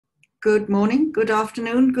Good morning, good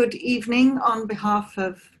afternoon, good evening on behalf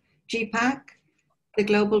of GPPAC, the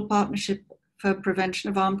Global Partnership for Prevention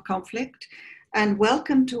of Armed Conflict, and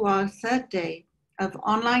welcome to our third day of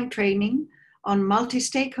online training on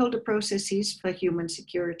multi-stakeholder processes for human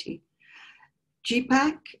security.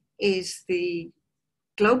 GPPAC is the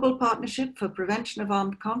Global Partnership for Prevention of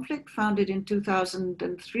Armed Conflict, founded in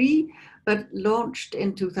 2003, but launched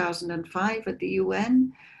in 2005 at the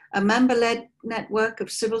UN, a member-led network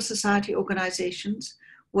of civil society organizations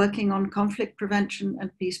working on conflict prevention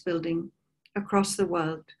and peace building across the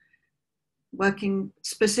world, working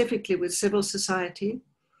specifically with civil society.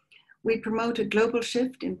 We promote a global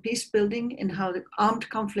shift in peace building in how the armed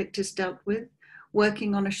conflict is dealt with,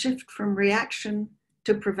 working on a shift from reaction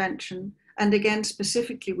to prevention. And again,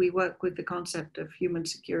 specifically, we work with the concept of human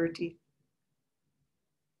security.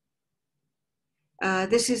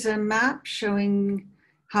 This is a map showing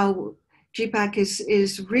how GPPAC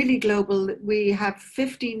is really global. We have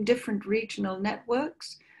 15 different regional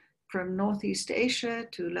networks from Northeast Asia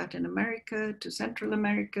to Latin America, to Central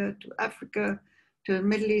America, to Africa, to the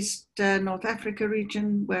Middle East, North Africa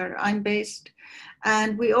region where I'm based.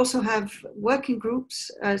 And we also have working groups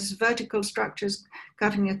as vertical structures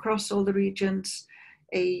cutting across all the regions,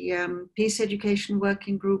 a peace education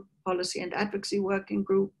working group, policy and advocacy working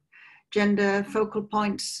group, gender focal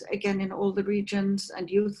points, again, in all the regions, and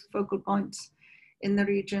youth focal points in the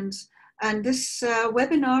regions. And this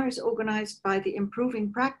webinar is organized by the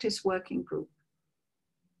Improving Practice Working Group.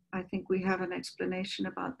 I think we have an explanation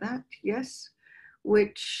about that, yes,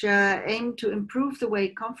 which aim to improve the way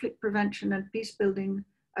conflict prevention and peace building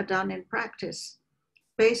are done in practice,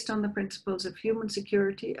 based on the principles of human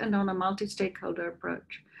security and on a multi-stakeholder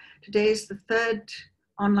approach. Today is the third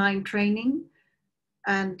online training,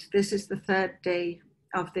 and this is the third day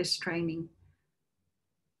of this training.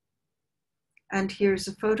 And here's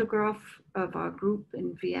a photograph of our group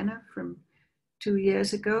in Vienna from 2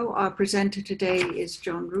 years ago. Our presenter today is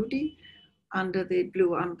John Rudy under the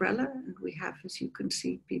blue umbrella, and we have, as you can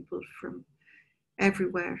see, people from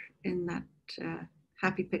everywhere in that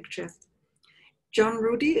happy picture. John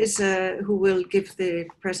Rudy is who will give the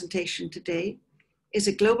presentation today, is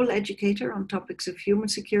a global educator on topics of human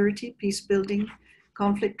security, peace building,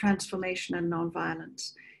 conflict transformation, and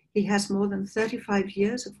nonviolence. He has more than 35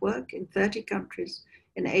 years of work in 30 countries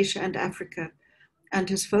in Asia and Africa, and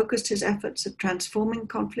has focused his efforts at transforming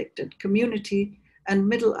conflict and community and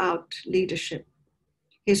middle-out leadership.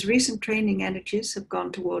 His recent training energies have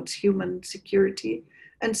gone towards human security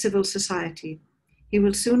and civil society. He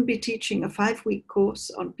will soon be teaching a 5-week course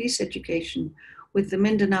on peace education with the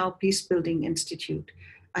Mindanao Peace Building Institute.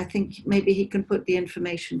 I think maybe he can put the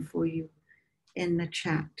information for you in the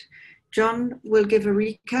chat. John will give a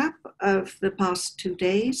recap of the past 2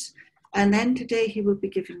 days, and then today he will be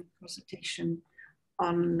giving a presentation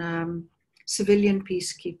on civilian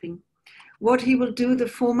peacekeeping. What he will do, the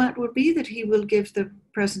format will be that he will give the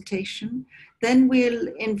presentation, then we'll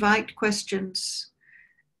invite questions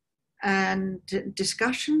and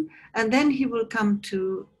discussion, and then he will come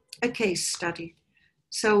to a case study.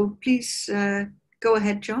 So please go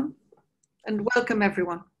ahead, John, and welcome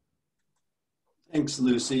everyone. Thanks,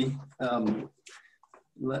 Lucy.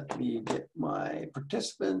 Let me get my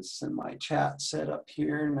participants and my chat set up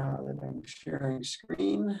here now that I'm sharing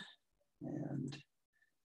screen. And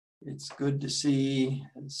it's good to see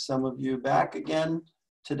some of you back again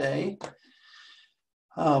today.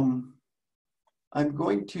 I'm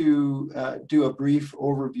going to do a brief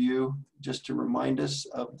overview just to remind us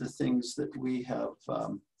of the things that we've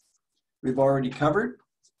already covered,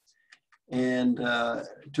 and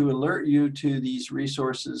to alert you to these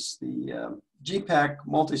resources, the GPPAC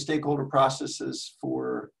multi-stakeholder processes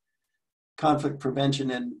for conflict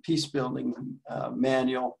prevention and peace building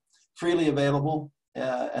manual, freely available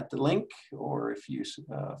at the link, or if you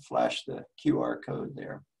flash the QR code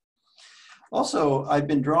there. Also, I've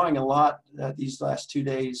been drawing a lot these last 2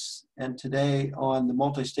 days and today on the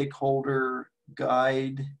multi-stakeholder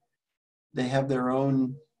guide. They have their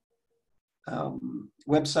own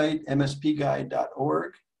website,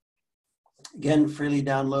 mspguide.org. Again, freely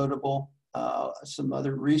downloadable. Some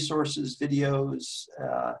other resources, videos,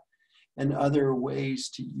 and other ways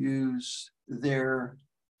to use their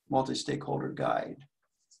multi-stakeholder guide.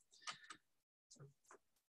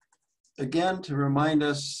 Again, to remind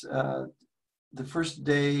us, the first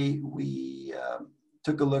day we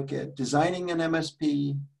took a look at designing an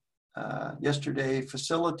MSP, yesterday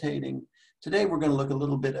facilitating. Today we're going to look a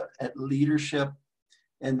little bit at leadership,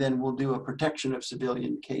 and then we'll do a protection of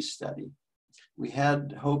civilian case study. We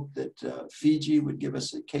had hoped that Fiji would give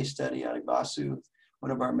us a case study, Aribasu.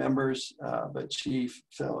 one of our members, but she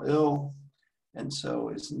fell ill and so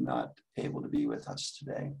is not able to be with us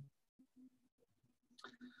today.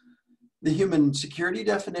 The human security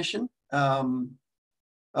definition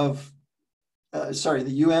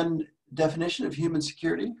the UN definition of human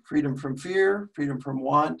security: freedom from fear, freedom from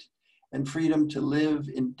want, and freedom to live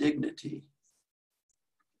in dignity.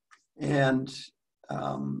 And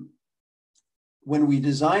when we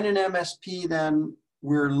design an MSP, then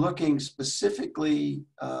we're looking specifically,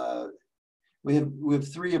 we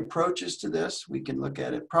have three approaches to this. We can look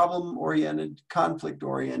at it problem-oriented,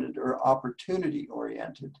 conflict-oriented, or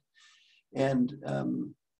opportunity-oriented. And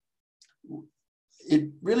it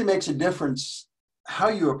really makes a difference how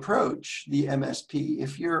you approach the MSP.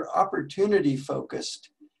 If you're opportunity-focused,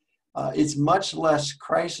 it's much less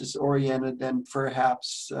crisis-oriented than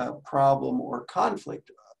perhaps problem or conflict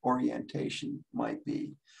orientation might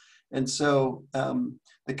be. And so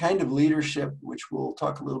the kind of leadership, which we'll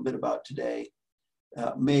talk a little bit about today,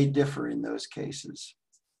 may differ in those cases.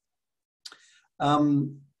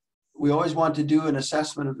 We always want to do an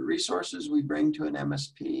assessment of the resources we bring to an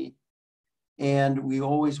MSP, and we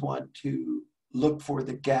always want to look for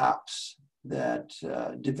the gaps that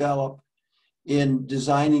develop in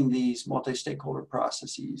designing these multi-stakeholder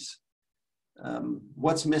processes.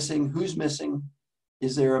 What's missing? Who's missing?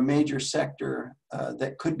 Is there a major sector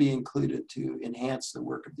that could be included to enhance the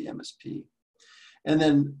work of the MSP? And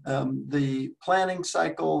then the planning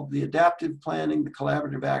cycle, the adaptive planning, the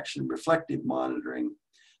collaborative action, reflective monitoring.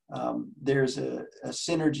 There's a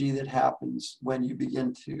synergy that happens when you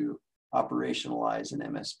begin to operationalize an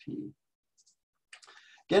MSP.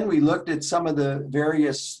 Again, we looked at some of the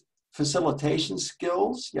various facilitation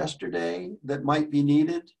skills yesterday that might be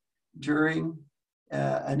needed during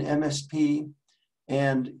an MSP.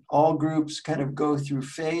 And all groups kind of go through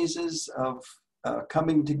phases of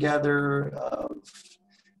coming together, of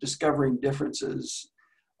discovering differences,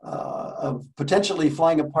 of potentially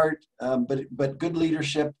flying apart, but good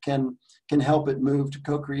leadership can help it move to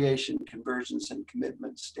co-creation, convergence, and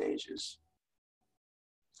commitment stages.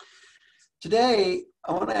 Today,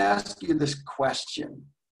 I want to ask you this question.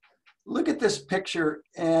 Look at this picture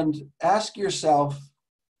and ask yourself,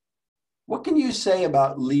 what can you say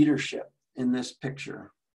about leadership in this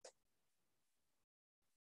picture?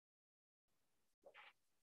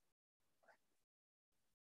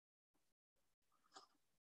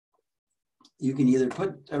 You can either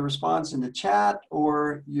put a response in the chat,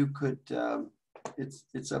 or you could,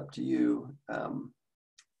 it's up to you.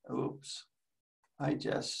 Oops, I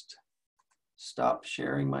just stopped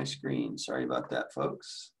sharing my screen. Sorry about that,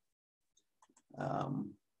 folks. I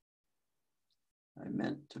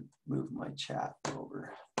meant to move my chat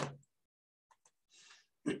over.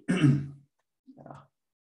 Yeah.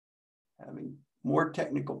 Having more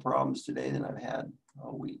technical problems today than I've had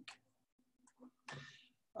all week.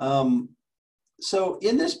 So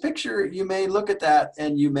in this picture, you may look at that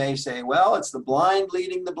and you may say, well, it's the blind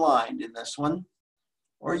leading the blind in this one.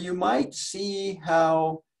 Or you might see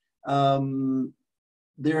how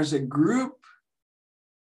there's a group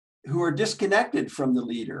who are disconnected from the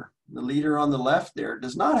leader. The leader on the left there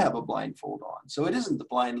does not have a blindfold on. So it isn't the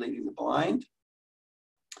blind leading the blind.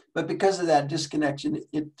 But because of that disconnection,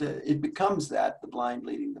 it becomes that, the blind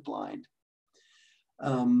leading the blind.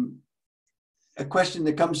 A question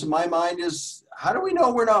that comes to my mind is, how do we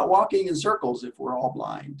know we're not walking in circles if we're all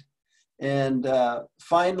blind? And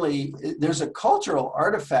finally, there's a cultural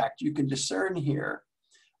artifact you can discern here.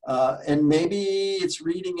 And maybe it's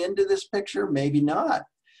reading into this picture, maybe not.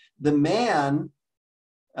 The man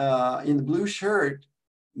in the blue shirt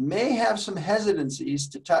may have some hesitancies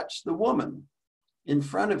to touch the woman in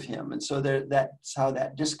front of him. And so that's how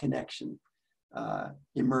that disconnection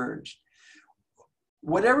emerged.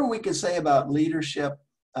 Whatever we can say about leadership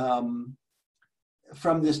from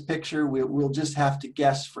this picture, we'll just have to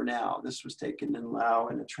guess for now. This was taken in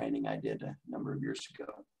Laos in a training I did a number of years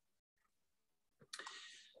ago.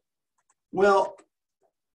 Well,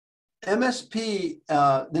 MSP,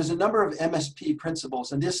 there's a number of MSP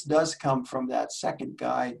principles, and this does come from that second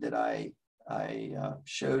guide that I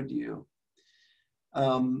showed you.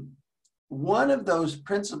 One of those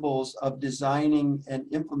principles of designing and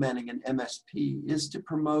implementing an MSP is to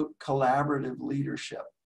promote collaborative leadership.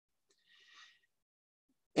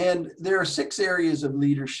 And there are 6 areas of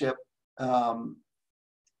leadership and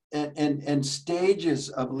stages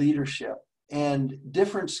of leadership, and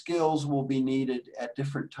different skills will be needed at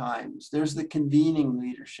different times. There's the convening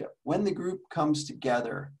leadership. When the group comes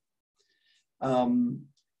together,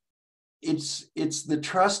 it's the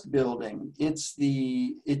trust building. It's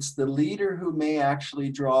the leader who may actually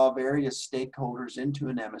draw various stakeholders into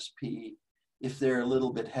an MSP if they're a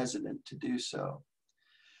little bit hesitant to do so.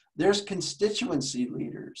 There's constituency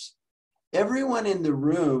leaders. Everyone in the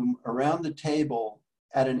room around the table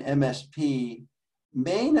at an MSP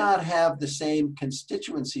may not have the same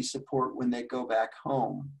constituency support when they go back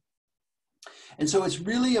home. And so it's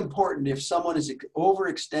really important, if someone is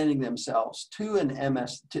overextending themselves to an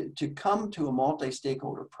to come to a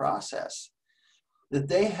multi-stakeholder process, that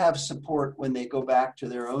they have support when they go back to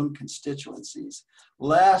their own constituencies,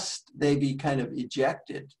 lest they be kind of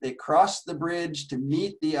ejected. They cross the bridge to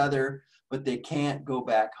meet the other, but they can't go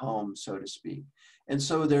back home, so to speak. And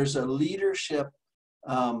so there's a leadership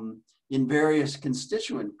in various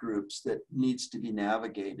constituent groups that needs to be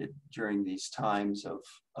navigated during these times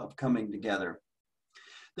of coming together.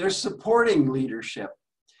 There's supporting leadership.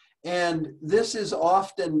 And this is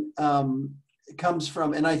often, comes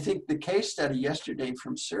from, and I think the case study yesterday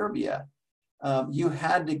from Serbia, you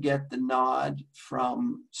had to get the nod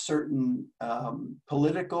from certain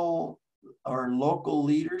political or local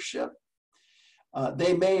leadership.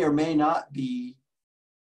 They may or may not be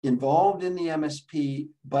involved in the MSP,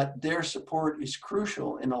 but their support is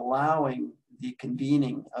crucial in allowing the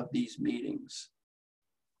convening of these meetings.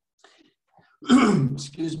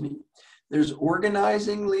 Excuse me. There's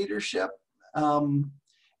organizing leadership.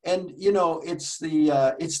 And you know, it's the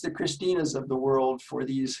Christinas of the world for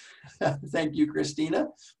these. Thank you, Christina,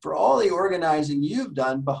 for all the organizing you've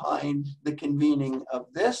done behind the convening of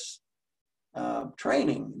this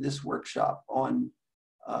training, this workshop on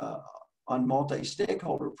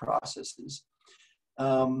multi-stakeholder processes.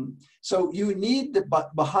 So you need the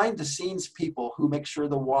behind the scenes people who make sure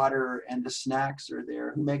the water and the snacks are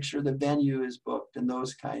there, who make sure the venue is booked and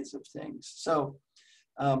those kinds of things. So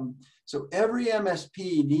so every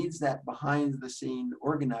MSP needs that behind the scene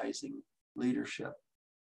organizing leadership.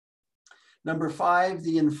 Number 5,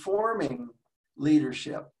 the informing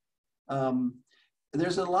leadership.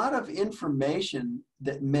 There's a lot of information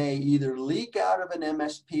that may either leak out of an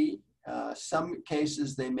MSP. Some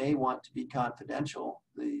cases they may want to be confidential,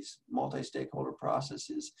 these multi-stakeholder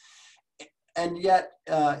processes. And yet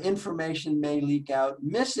information may leak out,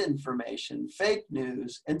 misinformation, fake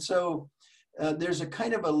news. And so there's a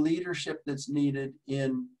kind of a leadership that's needed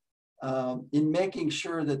in making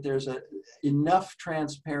sure that there's enough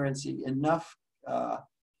transparency, enough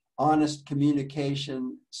honest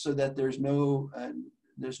communication, so that there's no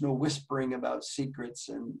whispering about secrets,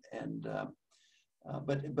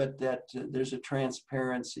 but that there's a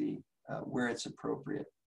transparency where it's appropriate.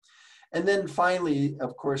 And then finally,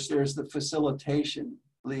 of course, there's the facilitation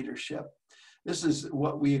leadership. This is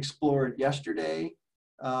what we explored yesterday.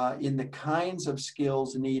 In the kinds of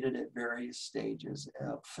skills needed at various stages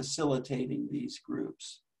of facilitating these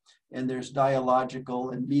groups. And there's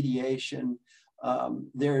dialogical and mediation.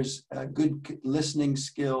 There's good listening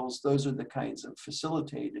skills. Those are the kinds of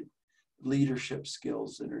facilitated leadership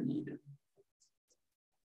skills that are needed.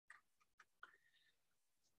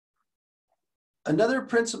 Another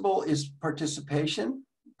principle is participation.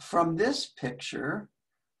 From this picture,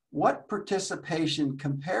 what participation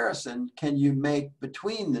comparison can you make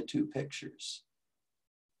between the two pictures?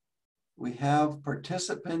 We have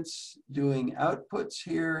participants doing outputs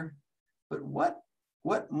here, but what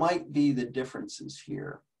might be the differences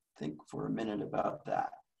here? Think for a minute about that.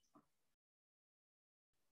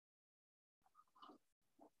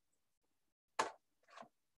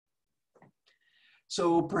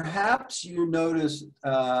 So perhaps you notice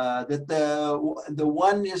that the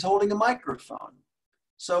one is holding a microphone.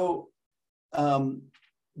 So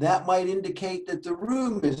that might indicate that the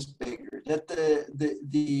room is bigger, that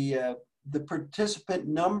the participant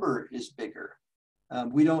number is bigger.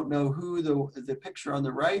 We don't know who the picture on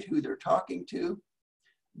the right, who they're talking to,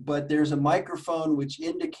 but there's a microphone which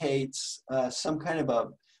indicates some kind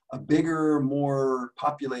of a bigger, more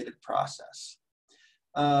populated process.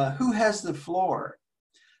 Who has the floor?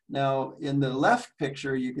 Now, in the left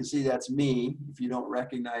picture, you can see that's me, if you don't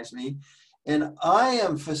recognize me. And I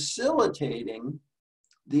am facilitating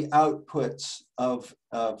the outputs of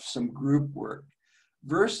some group work,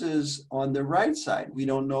 versus on the right side, we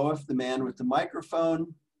don't know if the man with the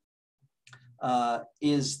microphone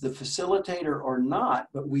is the facilitator or not,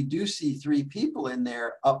 but we do see 3 people in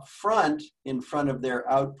there up front in front of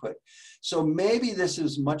their output. So maybe this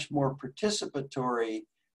is much more participatory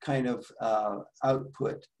kind of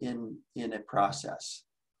output in a process.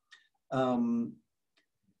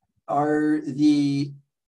 Are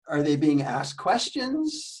they being asked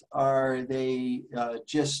questions? Are they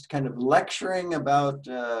just kind of lecturing about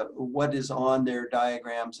what is on their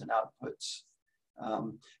diagrams and outputs?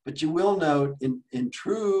 But you will note in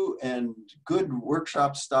true and good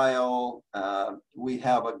workshop style, we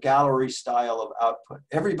have a gallery style of output.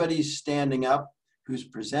 Everybody's standing up who's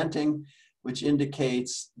presenting, which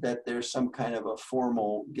indicates that there's some kind of a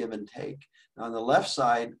formal give and take. Now, on the left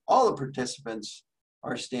side, all the participants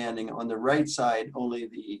are standing. On the right side, only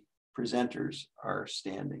the presenters are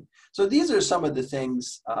standing. So these are some of the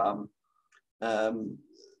things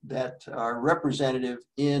that are representative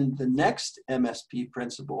in the next MSP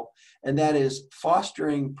principle, and that is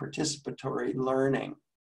fostering participatory learning.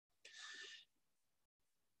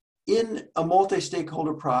 In a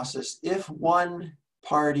multi-stakeholder process, if one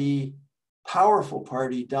party, powerful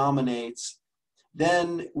party, dominates,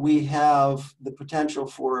 then we have the potential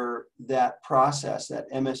for that process, that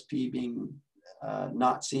MSP, being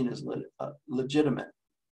not seen as legitimate.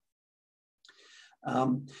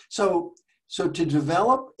 So to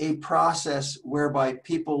develop a process whereby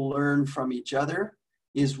people learn from each other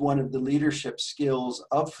is one of the leadership skills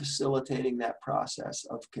of facilitating that process,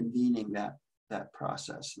 of convening that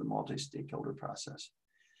process, the multi-stakeholder process.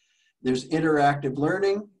 There's interactive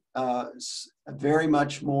learning, very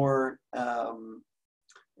much more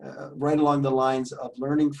right along the lines of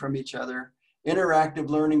learning from each other. Interactive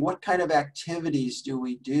learning, what kind of activities do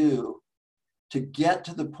we do to get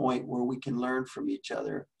to the point where we can learn from each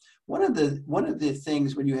other? One of the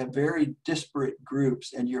things when you have very disparate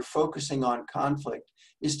groups and you're focusing on conflict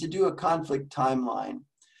is to do a conflict timeline.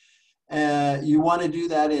 You want to do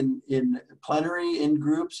that in plenary, in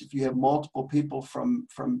groups, if you have multiple people from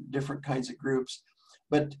different kinds of groups.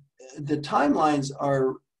 But the timelines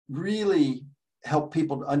are really help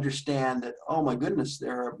people to understand that, oh my goodness,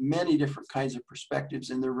 there are many different kinds of perspectives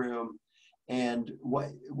in the room. And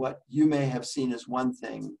what you may have seen as one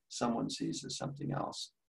thing, someone sees as something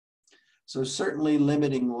else. So certainly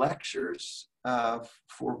limiting lectures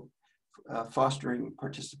for fostering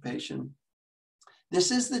participation.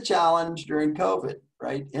 This is the challenge during COVID,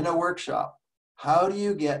 right? In a workshop, how do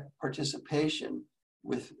you get participation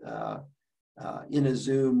with in a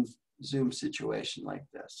Zoom situation like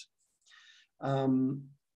this?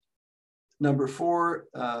 Number 4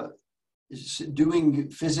 is doing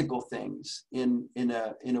physical things in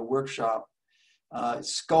a workshop.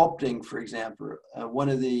 Sculpting, for example,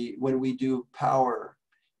 when we do power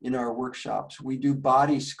in our workshops, we do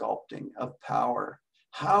body sculpting of power.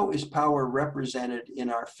 How is power represented in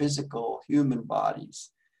our physical human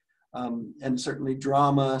bodies? And certainly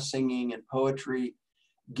drama, singing, and poetry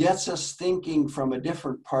gets us thinking from a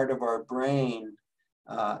different part of our brain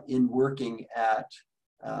in working at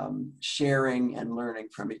sharing and learning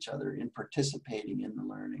from each other, in participating in the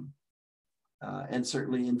learning. And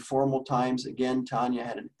certainly informal times, again, Tanya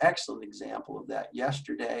had an excellent example of that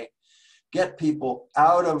yesterday. Get people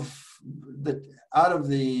out of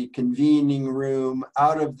the convening room,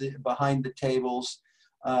 behind the tables,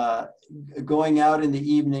 going out in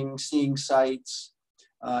the evening, seeing sights,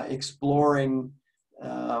 exploring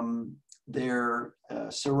their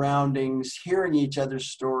surroundings, hearing each other's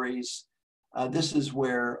stories. This is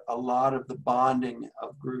where a lot of the bonding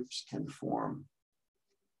of groups can form.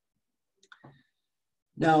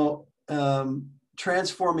 Now,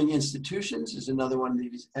 transforming institutions is another one of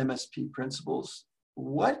these MSP principles.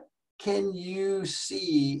 What can you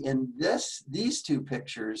see in these two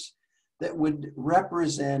pictures that would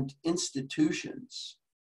represent institutions?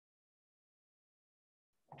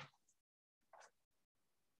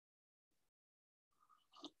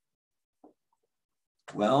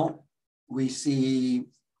 Well, we see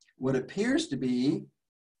what appears to be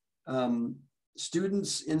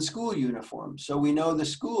students in school uniforms. So we know the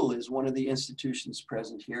school is one of the institutions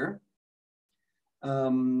present here.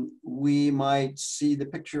 We might see the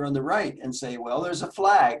picture on the right and say, well, there's a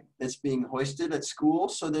flag that's being hoisted at school.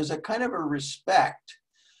 So there's a kind of a respect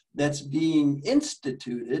that's being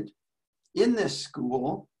instituted in this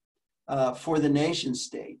school for the nation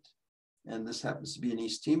state. And this happens to be in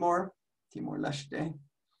East Timor, Timor-Leste.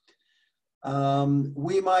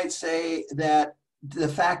 We might say that the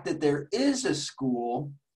fact that there is a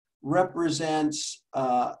school represents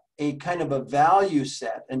a kind of a value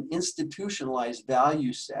set, an institutionalized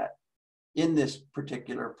value set in this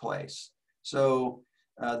particular place. So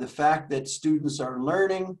the fact that students are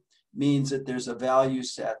learning means that there's a value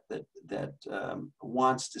set that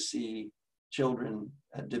wants to see children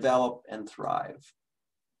develop and thrive.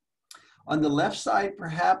 On the left side,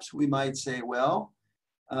 perhaps we might say, well,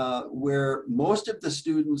 where most of the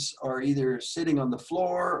students are either sitting on the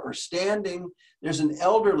floor or standing, there's an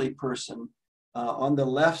elderly person on the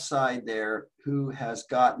left side there who has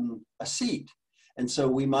gotten a seat. And so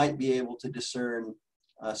we might be able to discern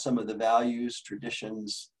some of the values,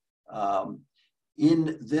 traditions,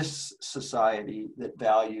 in this society that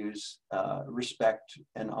values respect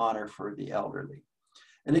and honor for the elderly.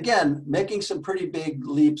 And again, making some pretty big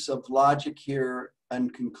leaps of logic here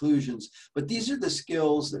and conclusions, but these are the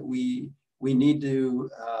skills that we need to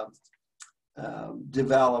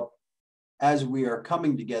develop as we are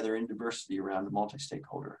coming together in diversity around the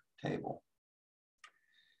multi-stakeholder table.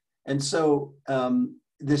 And so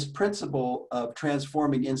this principle of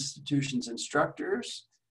transforming institutions and structures,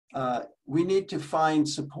 we need to find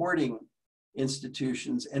supporting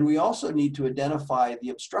institutions, and we also need to identify the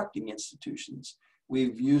obstructing institutions.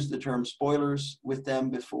 We've used the term spoilers with them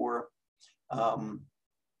before.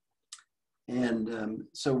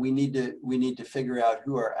 So we need to figure out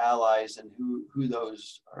who are allies and who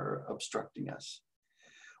those are obstructing us.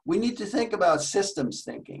 We need to think about systems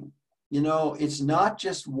thinking. You know, it's not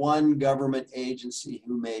just one government agency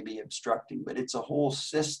who may be obstructing, but it's a whole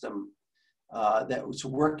system that was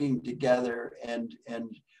working together, and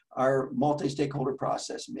our multi-stakeholder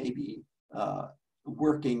process may be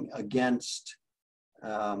working against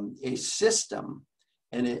a system.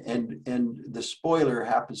 And the spoiler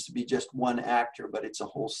happens to be just one actor, but it's a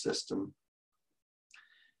whole system.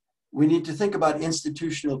 We need to think about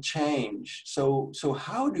institutional change. So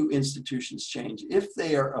how do institutions change? If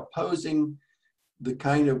they are opposing the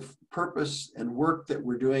kind of purpose and work that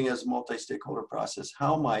we're doing as a multi-stakeholder process,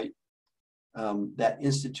 how might that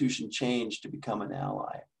institution change to become an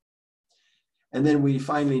ally? And then we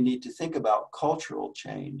finally need to think about cultural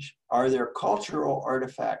change. Are there cultural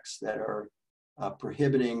artifacts that are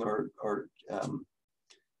prohibiting or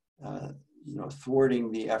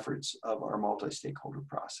thwarting the efforts of our multi-stakeholder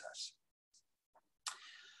process?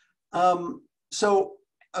 So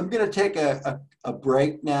I'm going to take a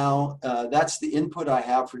break now. That's the input I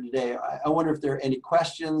have for today. I wonder if there are any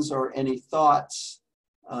questions or any thoughts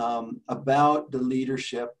about the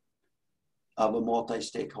leadership of a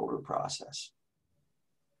multi-stakeholder process.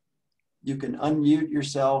 You can unmute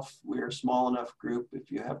yourself. We're a small enough group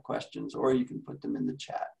if you have questions, or you can put them in the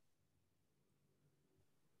chat.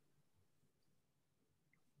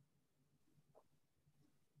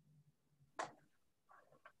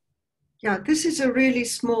 Yeah, this is a really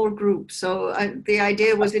small group. So the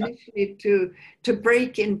idea was initially to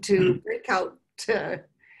break into breakout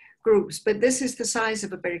groups, but this is the size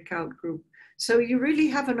of a breakout group. So you really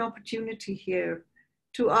have an opportunity here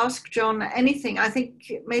to ask John anything. I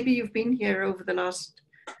think maybe you've been here over the last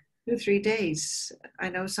 2-3 days. I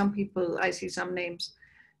know some people, I see some names.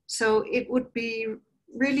 So it would be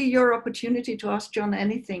really your opportunity to ask John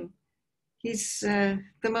anything. He's the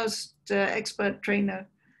most expert trainer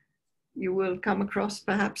you will come across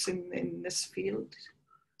perhaps in this field.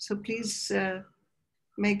 So please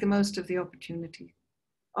make the most of the opportunity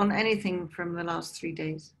on anything from the last 3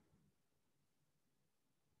 days.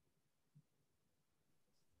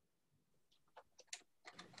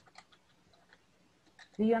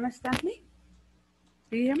 Do you understand me?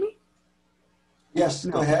 Do you hear me? Yes,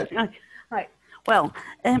 no. Go ahead. Hi. Well,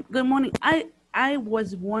 good morning. I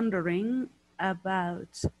was wondering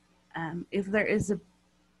about if there is a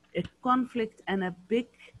conflict and a big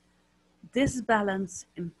disbalance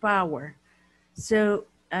in power. So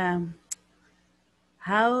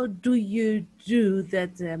how do you do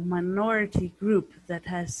that the minority group that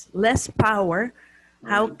has less power,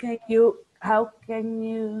 how can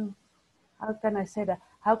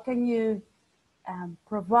you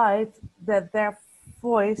provide that their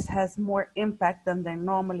voice has more impact than they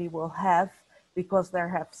normally will have because they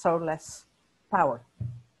have so less power?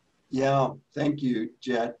 Yeah, thank you,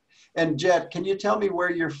 Jet. And Jet, can you tell me where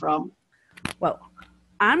you're from? Well,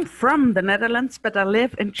 I'm from the Netherlands, but I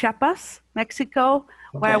live in Chiapas, Mexico,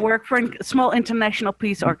 where I work for a small international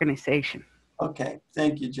peace organization. Okay,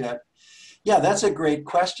 thank you, Jet. Yeah, that's a great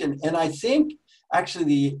question. And I think actually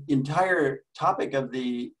the entire topic of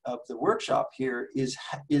the workshop here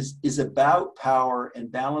is about power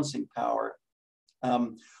and balancing power.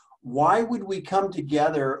 Why would we come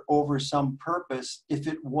together over some purpose if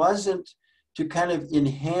it wasn't to kind of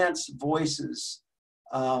enhance voices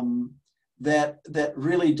that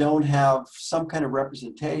really don't have some kind of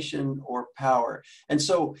representation or power? And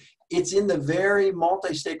so it's in the very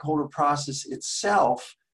multi-stakeholder process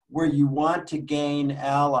itself where you want to gain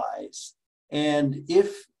allies. And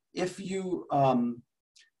if you're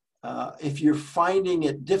finding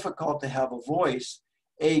it difficult to have a voice,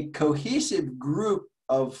 a cohesive group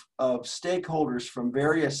of stakeholders from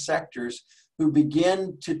various sectors who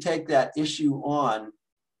begin to take that issue on,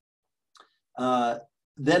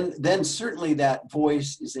 then certainly that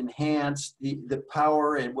voice is enhanced. The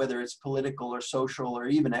power, and whether it's political or social or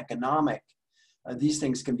even economic, these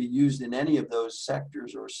things can be used in any of those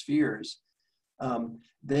sectors or spheres.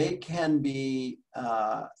 They can be,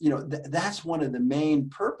 that's one of the main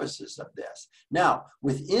purposes of this. Now,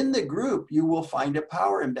 within the group, you will find a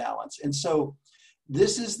power imbalance. And so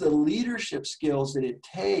this is the leadership skills that it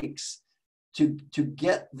takes to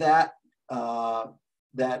get that,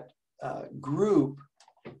 group,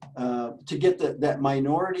 to get that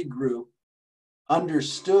minority group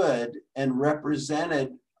understood and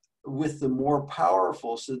represented with the more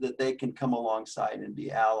powerful so that they can come alongside and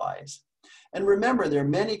be allies. And remember, there are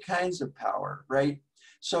many kinds of power, right?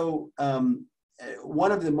 So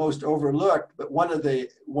one of the most overlooked, but one of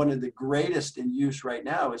the greatest in use right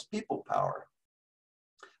now is people power.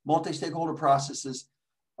 Multi-stakeholder processes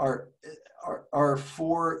are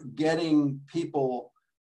for getting people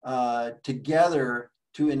together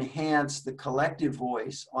to enhance the collective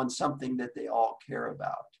voice on something that they all care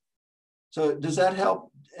about. So does that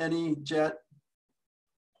help any, Jet?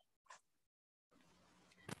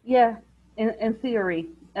 Yeah, in theory.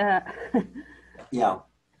 Yeah.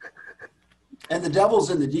 And the devil's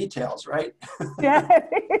in the details, right? Yeah.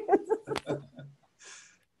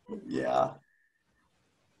 Yeah.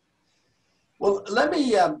 Well, let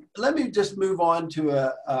me just move on to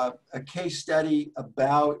a case study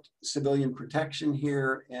about civilian protection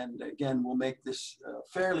here. And again, we'll make this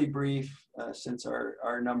fairly brief since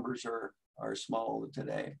our numbers are small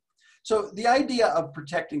today. So the idea of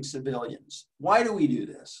protecting civilians, why do we do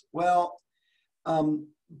this? Well,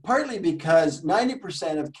 partly because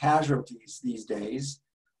 90% of casualties these days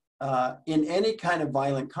in any kind of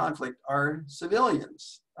violent conflict are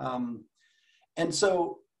civilians. And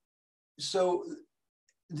so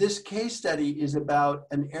this case study is about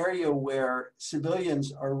an area where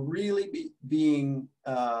civilians are really being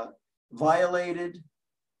violated.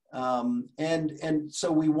 And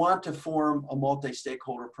so we want to form a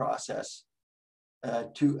multi-stakeholder process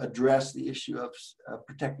to address the issue of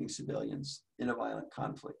protecting civilians in a violent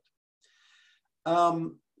conflict.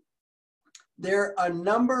 There are a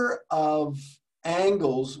number of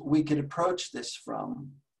angles we could approach this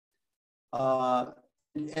from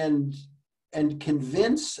and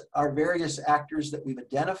convince our various actors that we've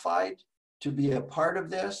identified to be a part of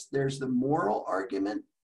this. There's the moral argument.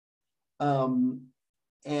 And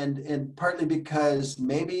partly because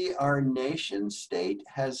maybe our nation state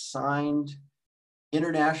has signed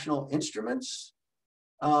international instruments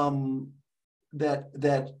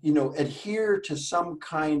that adhere to some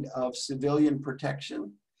kind of civilian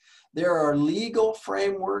protection. There are legal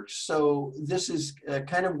frameworks, so this is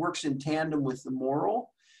kind of works in tandem with the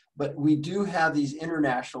moral, but we do have these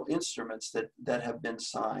international instruments that have been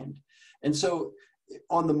signed. And so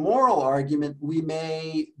on the moral argument, we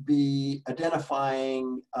may be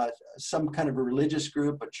identifying some kind of a religious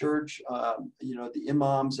group, a church, the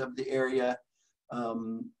imams of the area,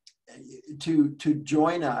 to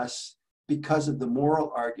join us because of the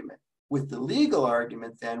moral argument. With the legal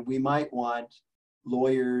argument, then, we might want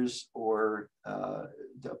lawyers or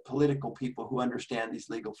the political people who understand these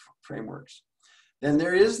legal frameworks. Then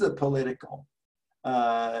there is the political.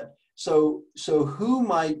 So who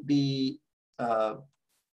might be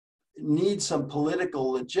need some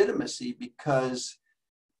political legitimacy because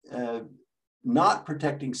not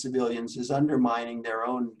protecting civilians is undermining their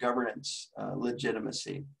own governance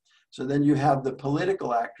legitimacy. So then you have the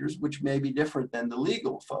political actors, which may be different than the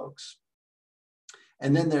legal folks.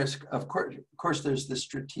 And then there's, of course, there's the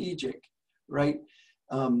strategic, right?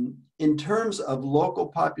 In terms of local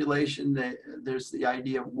population, there's the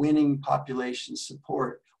idea of winning population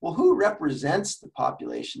support. Well, who represents the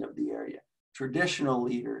population of the area? Traditional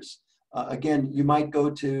leaders. Again, you might go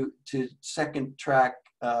to second track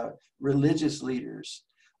religious leaders.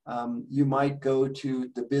 You might go to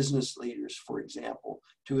the business leaders, for example,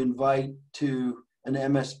 to invite to an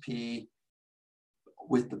MSP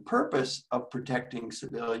with the purpose of protecting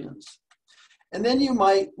civilians. And then you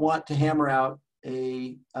might want to hammer out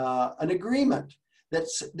an agreement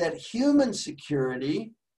that human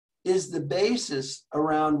security is the basis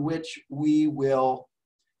around which we will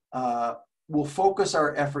focus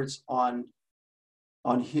our efforts on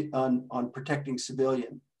protecting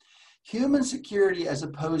civilian. Human security as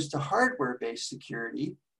opposed to hardware-based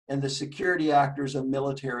security and the security actors of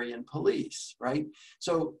military and police, right?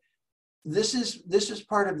 So this is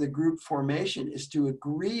part of the group formation, is to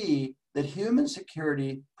agree that human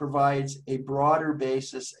security provides a broader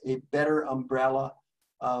basis, a better umbrella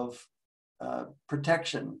of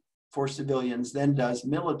protection for civilians than does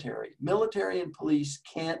military. Military and police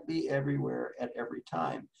can't be everywhere at every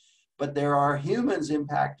time, but there are humans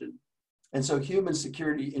impacted. And so human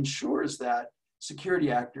security ensures that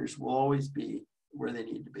security actors will always be where they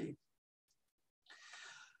need to be.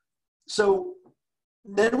 So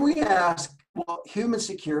then we ask, Well, human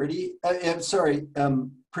security,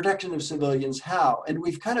 protection of civilians, how? And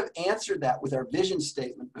we've kind of answered that with our vision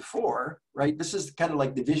statement before, right? This is kind of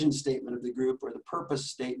like the vision statement of the group or the purpose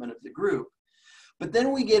statement of the group. But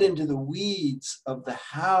then we get into the weeds of the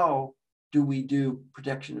how do we do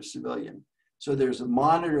protection of civilian. So there's a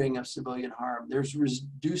monitoring of civilian harm, there's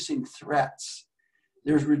reducing threats,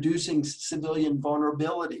 there's reducing civilian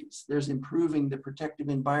vulnerabilities, there's improving the protective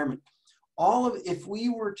environment. If we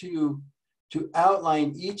were to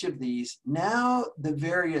outline each of these, now the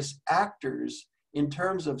various actors in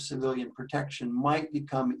terms of civilian protection might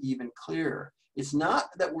become even clearer. It's not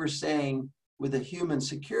that we're saying with a human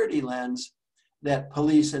security lens that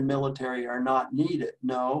police and military are not needed,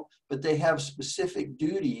 no, but they have specific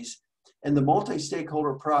duties, and the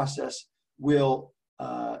multi-stakeholder process will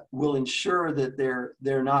ensure that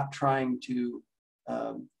they're not trying to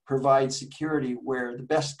provide security where the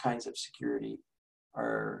best kinds of security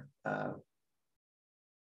are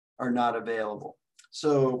not available.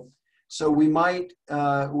 So we might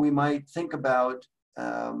think about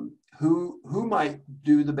who might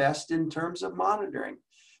do the best in terms of monitoring.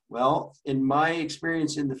 Well, in my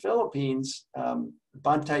experience in the Philippines,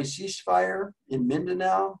 Bantay ceasefire in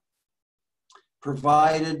Mindanao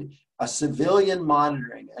provided a civilian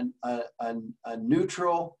monitoring and a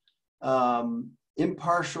neutral,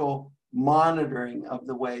 impartial monitoring of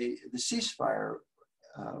the way the ceasefire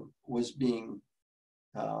was being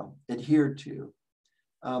adhered to.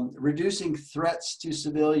 Reducing threats to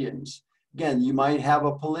civilians. Again, you might have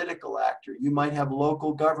a political actor, you might have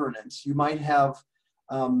local governance, you might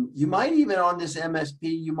even on this MSP,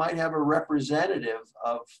 you might have a representative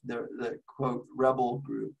of the quote rebel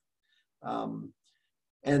group.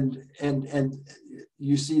 And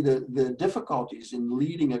you see the difficulties in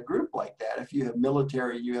leading a group like that. If you have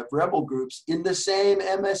military, you have rebel groups in the same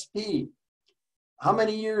MSP. How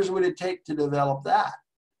many years would it take to develop that?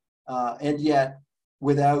 And yet,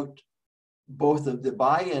 without both of the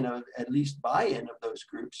buy-in of, at least buy-in of those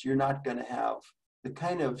groups, you're not going to have the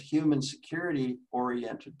kind of human security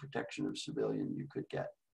oriented protection of civilian you could get.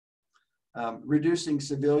 Reducing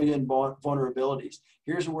civilian vulnerabilities.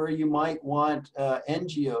 Here's where you might want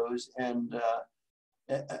NGOs and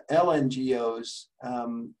LNGOs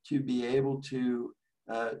to be able to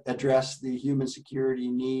address the human security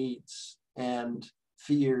needs and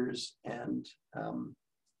fears and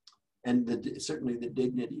certainly the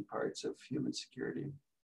dignity parts of human security.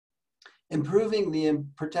 Improving the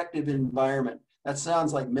protective environment. That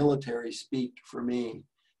sounds like military speak for me.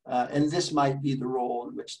 And this might be the role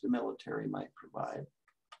in which the military might provide.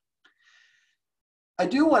 I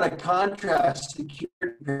do want to contrast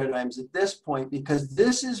security paradigms at this point, because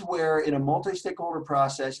this is where in a multi-stakeholder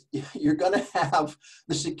process, you're going to have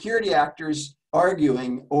the security actors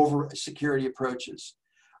arguing over security approaches.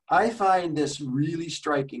 I find this really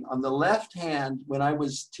striking. On the left hand, when I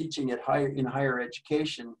was teaching in higher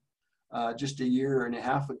education just a year and a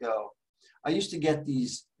half ago, I used to get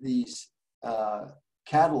these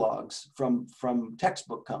catalogs from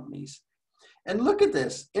textbook companies. And look at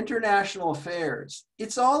this, international affairs.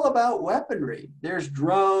 It's all about weaponry. There's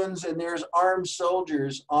drones and there's armed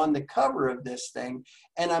soldiers on the cover of this thing.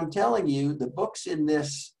 And I'm telling you, the books in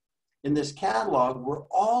this catalog were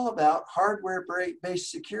all about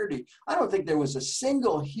hardware-based security. I don't think there was a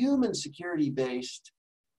single human security-based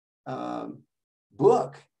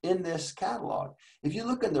book in this catalog. If you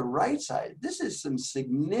look on the right side, this is some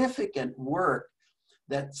significant work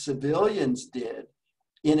that civilians did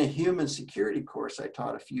in a human security course I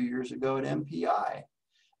taught a few years ago at MPI.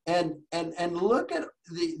 And look at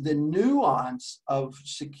the nuance of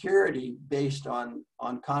security based on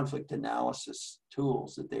conflict analysis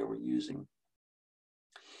tools that they were using.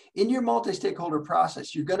 In your multi-stakeholder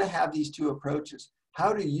process, you're going to have these two approaches.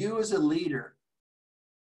 How do you as a leader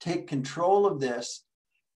take control of this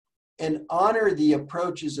and honor the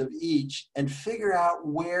approaches of each and figure out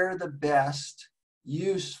where the best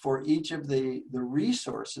use for each of the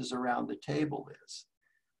resources around the table is?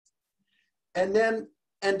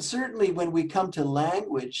 And certainly when we come to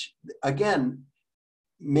language, again,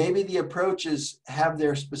 maybe the approaches have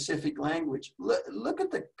their specific language. Look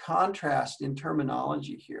at the contrast in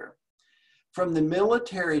terminology here. From the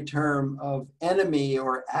military term of enemy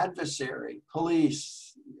or adversary,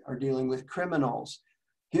 police are dealing with criminals.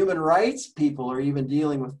 Human rights people are even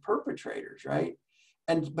dealing with perpetrators, right?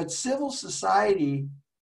 But civil society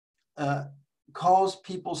calls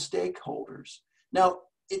people stakeholders. Now,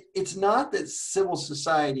 it's not that civil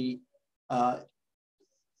society,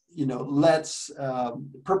 lets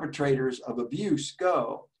perpetrators of abuse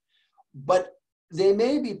go, but they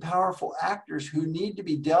may be powerful actors who need to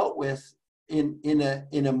be dealt with in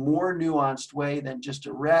a more nuanced way than just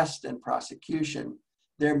arrest and prosecution.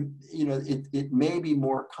 There, it may be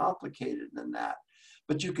more complicated than that.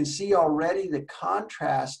 But you can see already the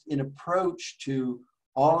contrast in approach to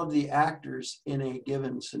all of the actors in a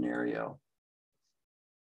given scenario.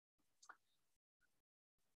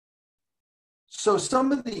 So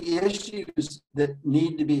some of the issues that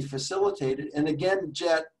need to be facilitated, and again,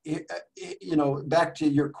 Jet, back to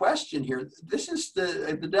your question here, this is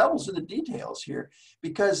the devil's in the details here,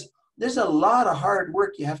 because there's a lot of hard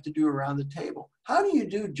work you have to do around the table. How do you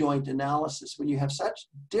do joint analysis when you have such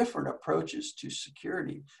different approaches to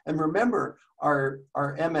security? And remember, our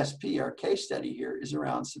MSP, our case study here, is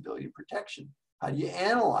around civilian protection. How do you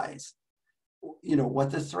analyze, what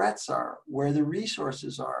the threats are, where the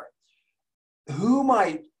resources are? Who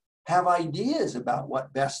might have ideas about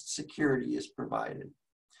what best security is provided?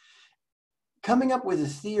 Coming up with a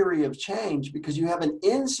theory of change, because you have an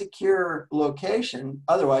insecure location,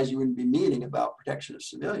 otherwise you wouldn't be meeting about protection of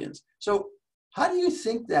civilians. So how do you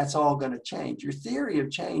think that's all going to change? Your theory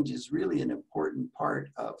of change is really an important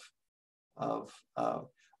part of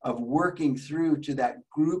working through to that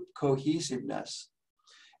group cohesiveness.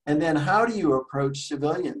 And then how do you approach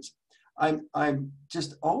civilians? I'm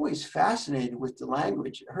just always fascinated with the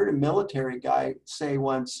language. I heard a military guy say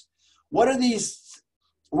once, what are these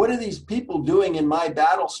people doing in my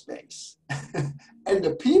battle space? And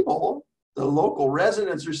the people, the local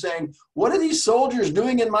residents, are saying, what are these soldiers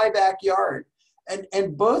doing in my backyard?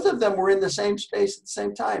 And both of them were in the same space at the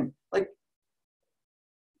same time. Like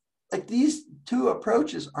these two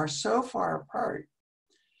approaches are so far apart.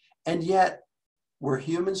 And yet we're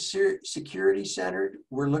human security centered.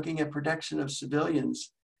 We're looking at protection of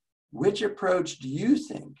civilians. Which approach do you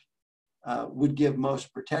think would give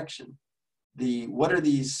most protection? What are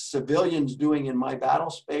these civilians doing in my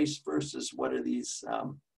battle space versus what are these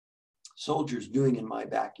soldiers doing in my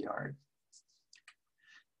backyard?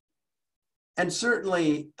 And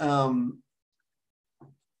certainly,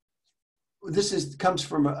 this comes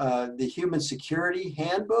from the Human Security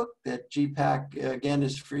Handbook that GPPAC, again,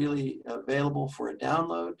 is freely available for a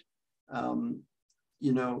download.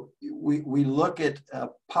 We look at a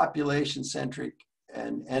population-centric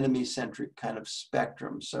and enemy-centric kind of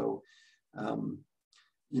spectrum. So,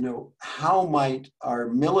 how might our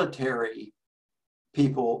military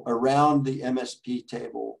people around the MSP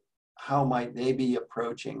table, how might they be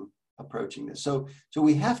approaching this? So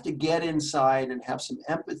we have to get inside and have some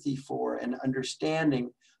empathy for and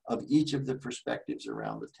understanding of each of the perspectives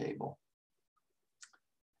around the table.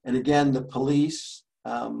 And again, the police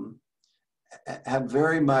have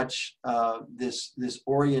very much this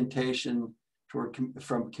orientation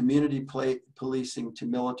from community policing to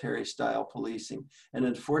military style policing. And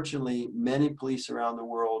unfortunately, many police around the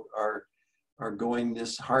world are going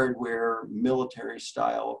this hardware military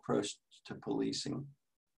style approach to policing.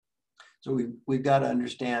 So we've got to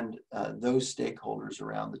understand those stakeholders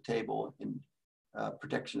around the table in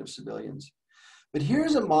protection of civilians. But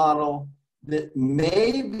here's a model that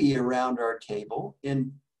may be around our table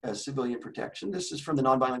in civilian protection. This is from the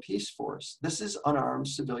Nonviolent Peace Force. This is unarmed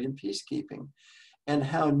civilian peacekeeping, and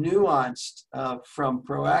how nuanced from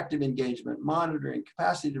proactive engagement, monitoring,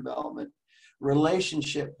 capacity development,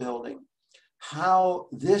 relationship building, how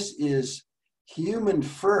this is human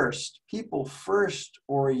first, people first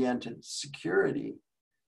oriented security.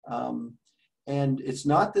 And it's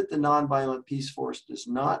not that the Nonviolent Peace Force does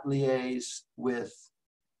not liaise with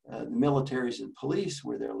the militaries and police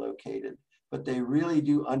where they're located, but they really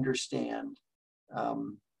do understand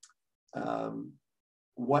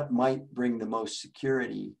what might bring the most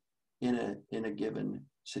security in a given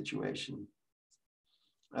situation.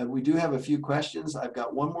 We do have a few questions. I've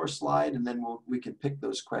got one more slide, and then we can pick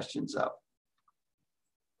those questions up.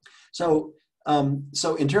 So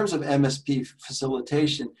in terms of MSP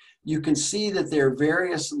facilitation, you can see that there are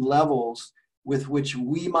various levels with which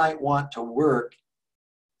we might want to work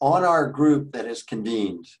on our group that is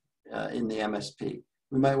convened in the MSP.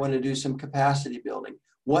 We might want to do some capacity building.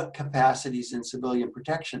 What capacities in civilian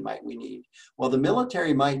protection might we need? Well, the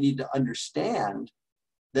military might need to understand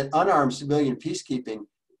that unarmed civilian peacekeeping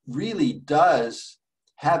really does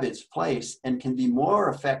have its place and can be more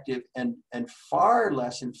effective and far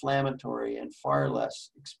less inflammatory and far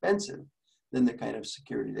less expensive than the kind of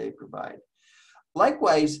security they provide.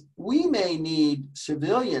 Likewise, we may need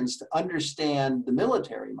civilians to understand the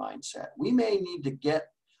military mindset. We may need to get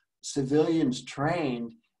civilians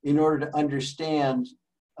trained in order to understand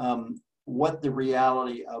what the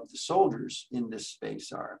reality of the soldiers in this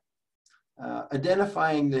space are.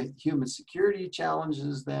 Identifying the human security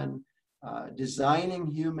challenges then, designing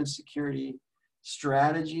human security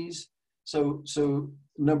strategies. So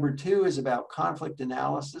number 2 is about conflict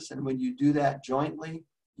analysis. And when you do that jointly,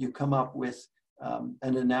 you come up with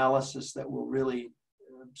an analysis that will really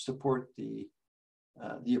support the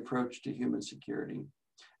approach to human security.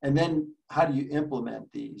 And then how do you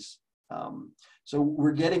implement these? So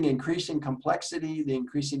we're getting increasing complexity, the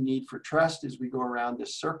increasing need for trust as we go around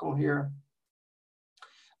this circle here.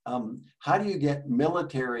 How do you get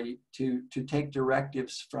military to take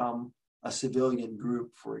directives from a civilian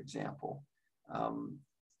group, for example,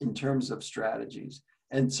 in terms of strategies?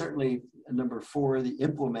 And certainly number 4, the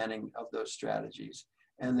implementing of those strategies.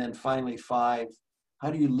 And then finally 5, how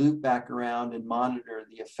do you loop back around and monitor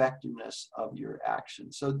the effectiveness of your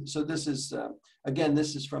action? So this is, again,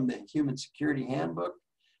 this is from the Human Security Handbook,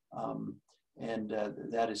 and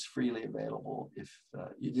that is freely available if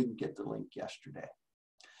you didn't get the link yesterday.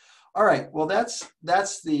 All right, well,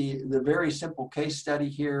 that's the very simple case study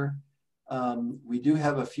here. We do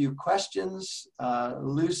have a few questions.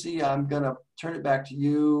 Lucy, I'm gonna turn it back to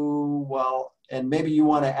you. Well, and maybe you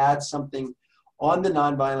wanna add something on the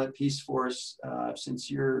Nonviolent Peace Force, since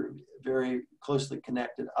you're very closely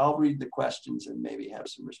connected. I'll read the questions and maybe have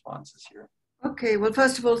some responses here. Okay, well,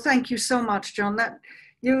 first of all, thank you so much, John. That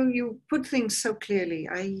you put things so clearly.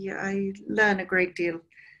 I learn a great deal.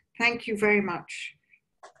 Thank you very much.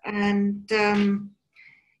 And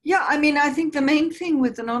yeah, I mean, I think the main thing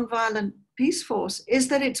with the Nonviolent Peace Force is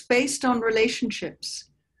that it's based on relationships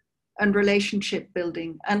and relationship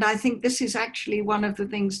building. And I think this is actually one of the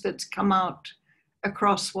things that's come out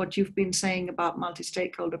across what you've been saying about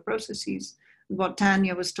multi-stakeholder processes, what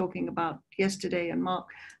Tanya was talking about yesterday, and Mark,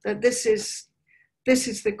 that this is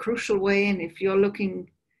the crucial way in. If you're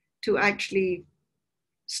looking to actually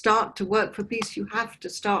start to work for peace, you have to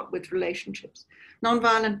start with relationships.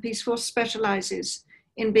 Nonviolent Peace Force specializes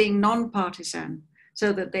in being non-partisan,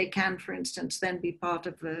 so that they can, for instance, then be part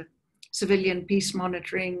of the civilian peace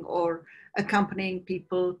monitoring or accompanying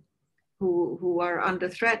people who are under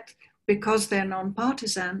threat, because they're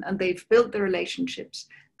non-partisan and they've built the relationships.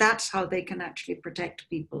 That's how they can actually protect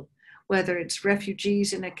people, whether it's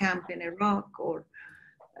refugees in a camp in Iraq or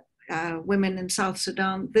women in South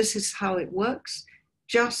Sudan. This is how it works.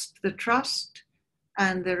 Just the trust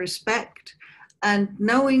and the respect and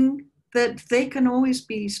knowing that they can always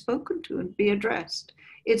be spoken to and be addressed.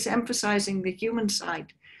 It's emphasizing the human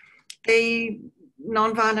side.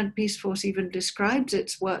 Nonviolent Peace Force even describes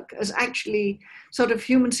its work as actually sort of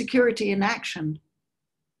human security in action,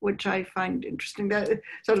 which I find interesting. That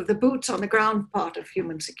sort of the boots on the ground part of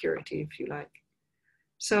human security, if you like.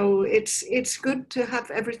 So it's good to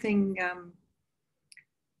have everything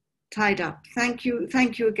tied up. Thank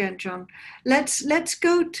you again, John. Let's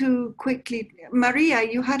go to quickly. Maria,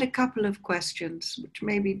 you had a couple of questions, which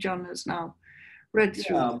maybe John has now read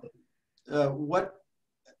through.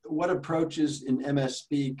 What approaches in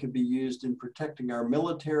MSP could be used in protecting our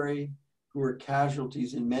military, who are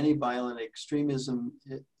casualties in many violent extremism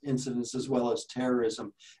incidents as well as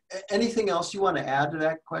terrorism? Anything else you want to add to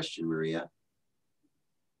that question, Maria?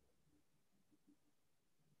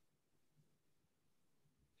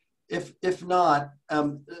 If not,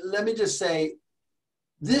 let me just say,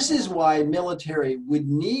 this is why military would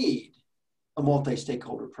need a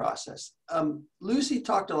multi-stakeholder process. Lucy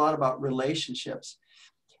talked a lot about relationships.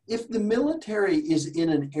 If the military is in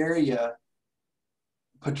an area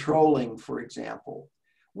patrolling, for example,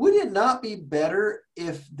 would it not be better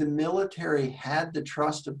if the military had the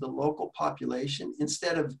trust of the local population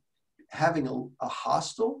instead of having a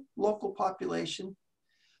hostile local population?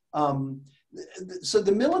 So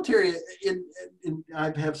the military,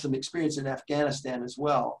 I have some experience in Afghanistan as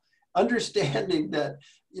well, understanding that,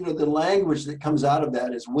 you know, the language that comes out of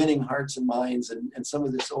that is winning hearts and minds and some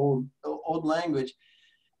of this old language.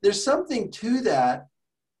 There's something to that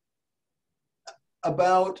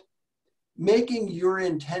about making your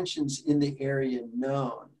intentions in the area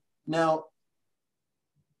known. Now,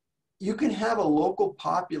 you can have a local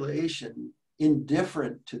population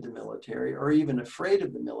indifferent to the military or even afraid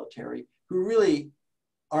of the military who really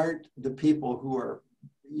aren't the people who are,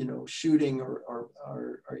 you know, shooting or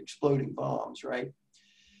exploding bombs, right?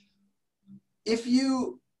 If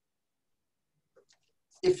you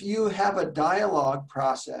have a dialogue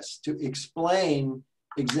process to explain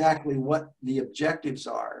exactly what the objectives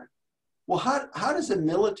are, well, how does a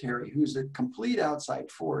military who's a complete outside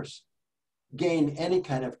force gain any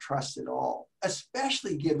kind of trust at all,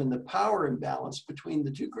 especially given the power imbalance between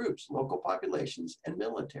the two groups, local populations and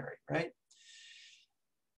military, right?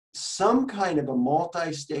 Some kind of a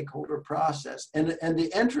multi-stakeholder process. And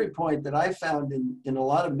the entry point that I found in a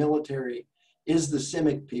lot of military is the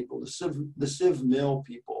CIMIC people, the Civ Mil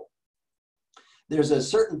people. there's a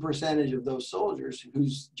certain percentage of those soldiers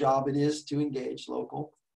whose job it is to engage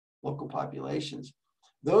local populations.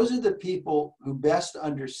 Those are the people who best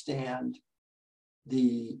understand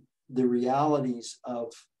the realities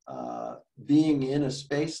of being in a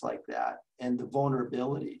space like that and the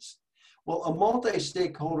vulnerabilities. Well, a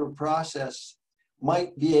multi-stakeholder process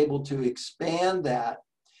might be able to expand that,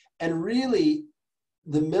 and really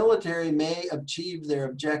the military may achieve their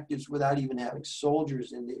objectives without even having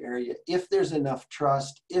soldiers in the area if there's enough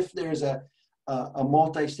trust, if there's a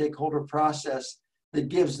multi-stakeholder process that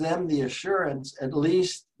gives them the assurance at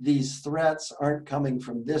least these threats aren't coming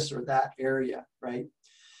from this or that area, right?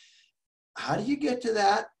 How do you get to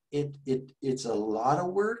that? It's a lot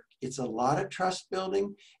of work. It's a lot of trust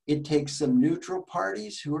building. It takes some neutral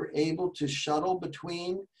parties who are able to shuttle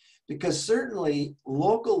between, because certainly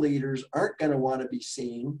local leaders aren't going to want to be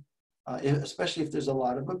seen, especially if there's a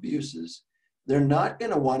lot of abuses. They're not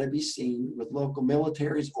going to want to be seen with local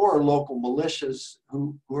militaries or local militias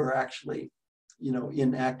who are actually, you know,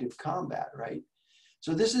 in active combat, right?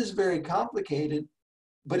 So this is very complicated,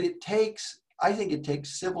 but it takes, I think it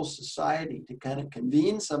takes civil society to kind of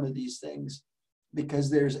convene some of these things, because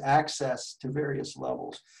there's access to various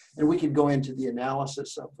levels. And we could go into the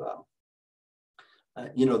analysis of,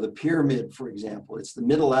 you know, the pyramid, for example. It's the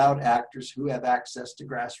middle out actors who have access to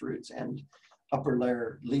grassroots and upper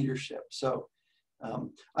layer leadership. So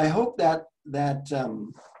I hope that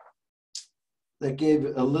gave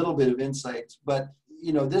a little bit of insights, but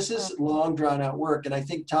you know, this is long drawn out work. And I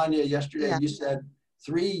think Tanya, yesterday you said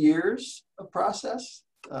 3 years of process.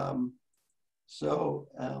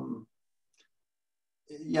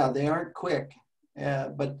 Yeah, they aren't quick,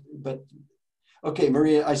 but okay,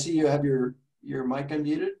 Maria, I see you have your mic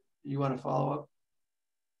unmuted. You want to follow up?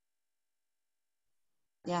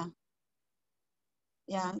 Yeah,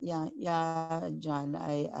 John.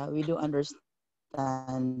 We do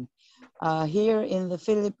understand. Here in the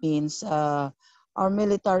Philippines, our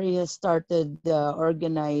military has started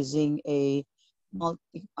organizing a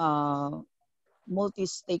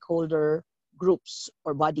multi-stakeholder groups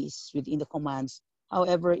or bodies within the commands.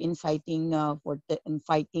 However, in fighting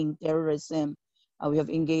terrorism, we have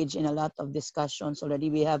engaged in a lot of discussions already.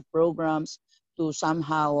 We have programs to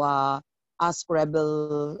somehow ask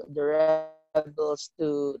the rebels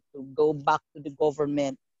to go back to the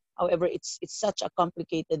government. However, it's such a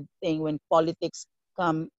complicated thing when politics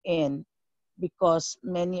come in, because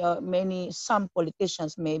some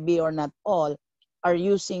politicians, maybe or not all, are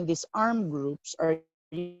using these armed groups, are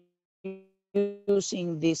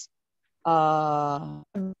using this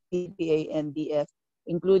PPANDF,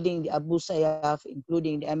 including the Abu Sayyaf,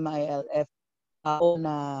 including the MILF,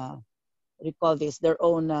 their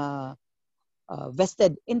own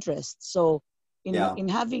vested interests. So in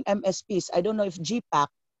having MSPs, I don't know if GPPAC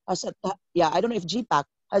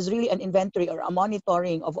has really an inventory or a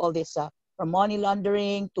monitoring of all this, from money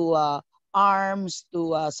laundering to arms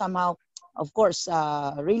to somehow, of course,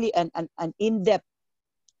 really an in-depth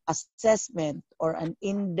assessment or an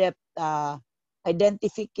in-depth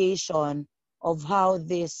identification of how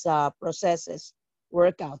these processes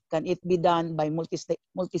work out. Can it be done by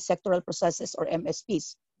multi-sectoral processes or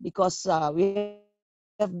MSPs? Because we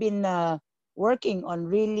have been working on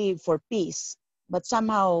really for peace, but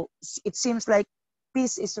somehow it seems like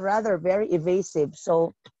peace is rather very evasive.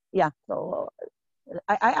 So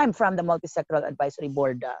I'm from the Multi-Sectoral Advisory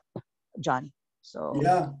Board, John. So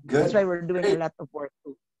good. That's why we're doing a lot of work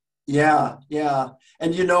too. Yeah.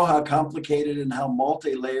 And you know how complicated and how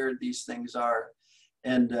multi-layered these things are.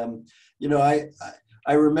 And, you know,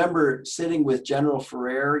 I remember sitting with General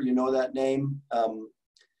Ferrer, you know that name,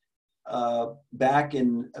 back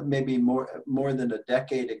in maybe more than a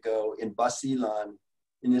decade ago in Basilan,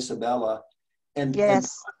 in Isabela, and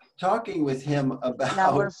talking with him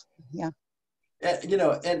about, you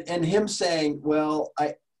know, and him saying, well,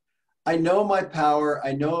 I know my power.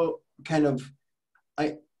 I know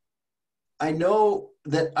I know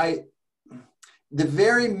that the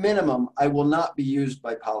very minimum, I will not be used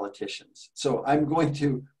by politicians. So I'm going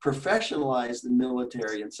to professionalize the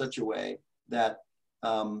military in such a way that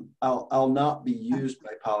I'll not be used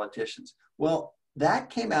by politicians. Well, that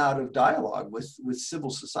came out of dialogue with civil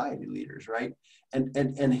society leaders, right?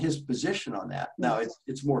 And his position on that. Now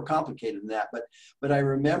it's more complicated than that, but I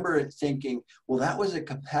remember thinking, well, that was a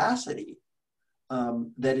capacity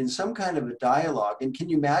that in some kind of a dialogue, and can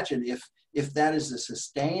you imagine if that is a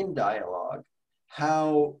sustained dialogue,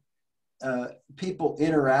 how people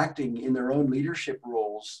interacting in their own leadership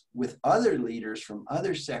roles with other leaders from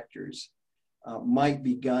other sectors might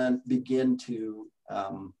begin to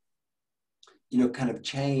kind of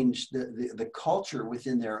change the culture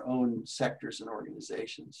within their own sectors and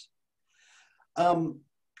organizations.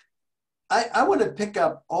 I want to pick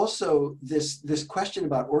up also this question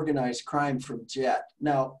about organized crime from Jet.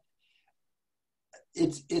 Now,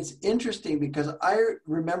 it's interesting because I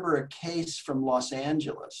remember a case from Los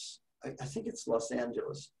Angeles. I think it's Los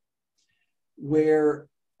Angeles, where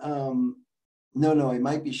no, it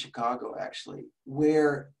might be Chicago actually,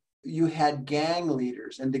 where you had gang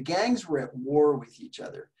leaders and the gangs were at war with each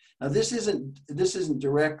other. Now this isn't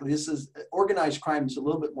directly, this is organized crime is a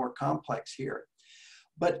little bit more complex here,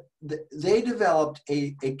 but they developed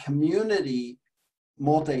a community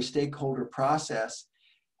multi-stakeholder process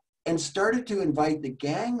and started to invite the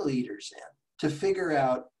gang leaders in to figure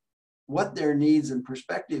out what their needs and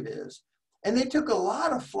perspective is. And they took a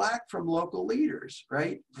lot of flack from local leaders,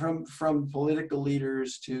 right? From political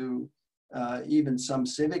leaders to even some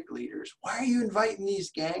civic leaders. Why are you inviting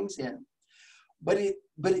these gangs in? But it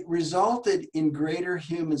resulted in greater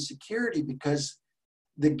human security because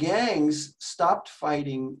the gangs stopped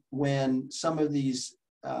fighting when some of these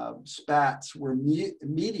spats were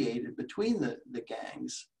mediated between the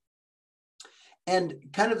gangs. And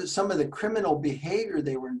kind of some of the criminal behavior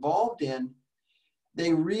they were involved in,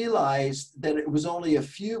 they realized that it was only a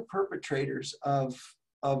few perpetrators of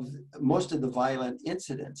most of the violent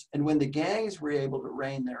incidents. And when the gangs were able to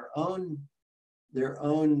rein their own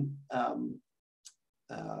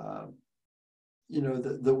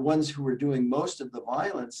the ones who were doing most of the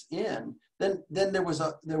violence in, then there was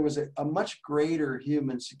a much greater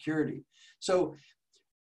human security. So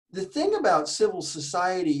the thing about civil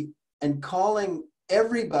society and calling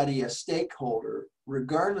everybody a stakeholder,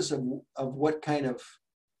 regardless of what kind of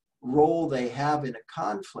role they have in a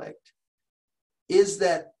conflict, is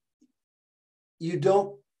that you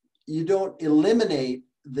don't eliminate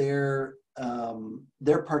their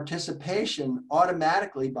participation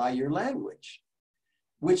automatically by your language,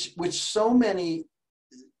 which so many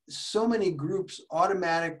groups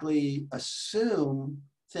automatically assume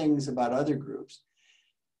things about other groups.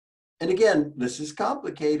 And again, this is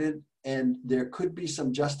complicated, and there could be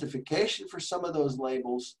some justification for some of those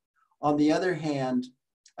labels. On the other hand,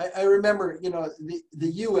 I remember,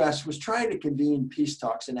 the US was trying to convene peace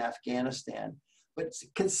talks in Afghanistan, but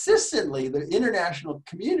consistently, the international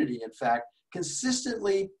community, in fact,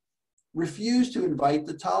 consistently refused to invite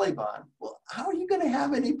the Taliban. Well, how are you going to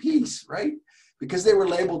have any peace, right? Because they were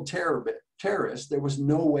labeled terrorists, there was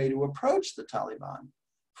no way to approach the Taliban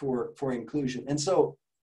for inclusion. And so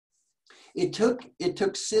it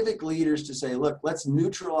took civic leaders to say, look, let's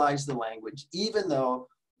neutralize the language, even though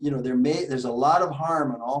there's a lot of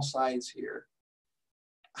harm on all sides here.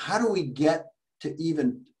 How do we get to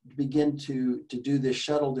even begin to do this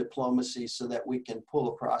shuttle diplomacy so that we can pull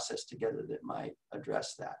a process together that might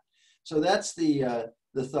address that? So that's the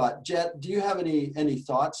thought. Jet, do you have any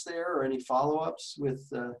thoughts there or any follow-ups with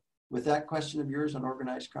that question of yours on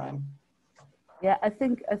organized crime? Yeah, I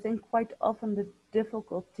think quite often the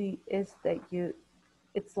difficulty is that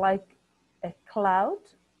it's like a cloud.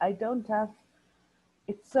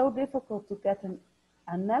 It's so difficult to get an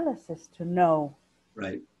analysis to know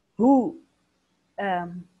right who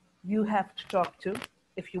you have to talk to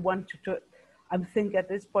if you want to. I think at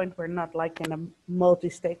this point we're not like in a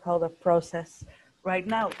multi-stakeholder process right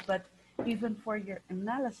now, but even for your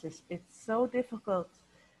analysis, it's so difficult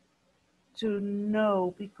to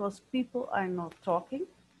know because people are not talking,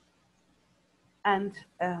 and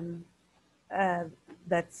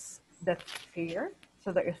that's fear.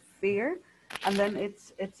 So there is fear, and then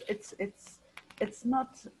it's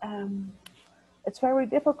not. It's very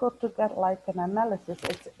difficult to get like an analysis.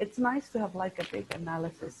 It's nice to have like a big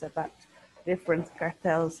analysis about different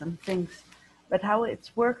cartels and things, but how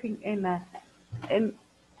it's working in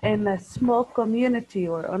a small community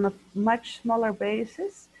or on a much smaller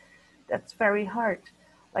basis, that's very hard.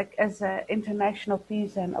 Like as an international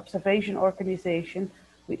peace and observation organization,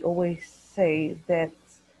 we always say that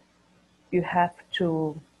you have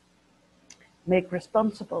to make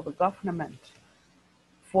responsible the government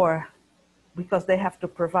because they have to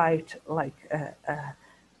provide like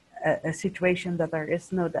a situation that there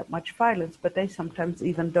is no that much violence, but they sometimes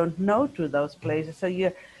even don't know to those places. So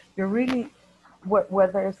you're really where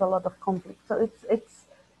there is a lot of conflict. So it's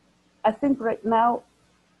I think right now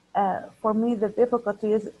for me the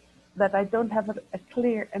difficulty is that I don't have a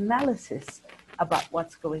clear analysis about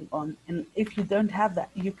what's going on, and if you don't have that,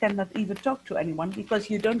 you cannot even talk to anyone because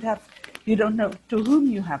you don't know to whom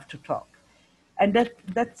you have to talk, and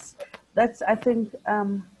that's I think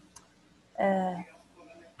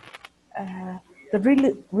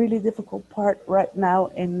the really difficult part right now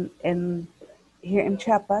in here in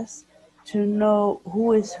Chiapas, to know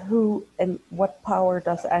who is who and what power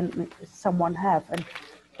does someone have, and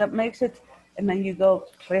that makes it. And then you go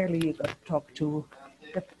to talk to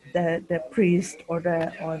the priest or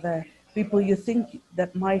the people you think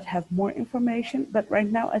that might have more information. But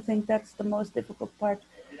right now, I think that's the most difficult part,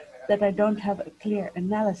 that I don't have a clear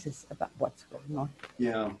analysis about what's going on.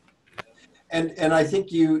 Yeah. And I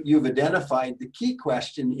think you've identified the key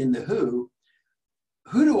question in the who.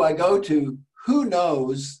 Who do I go to? Who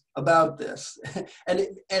knows about this?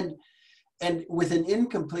 and with an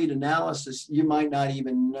incomplete analysis, you might not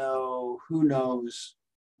even know who knows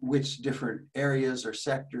which different areas or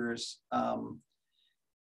sectors.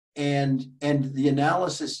 And the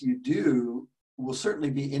analysis you do will certainly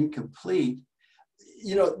be incomplete.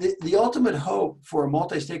 You know, the ultimate hope for a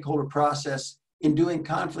multi-stakeholder process in doing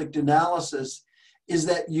conflict analysis is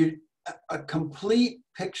that a complete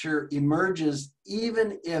picture emerges,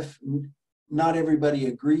 even if not everybody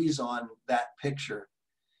agrees on that picture.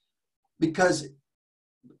 Because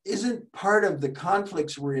isn't part of the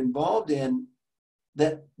conflicts we're involved in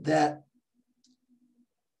that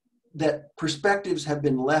perspectives have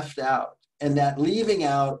been left out, and that leaving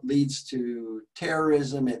out leads to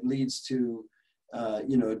terrorism, it leads to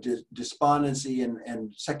despondency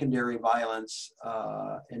and secondary violence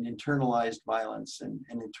and internalized violence and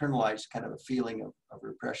internalized kind of a feeling of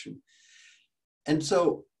repression. And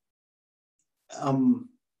so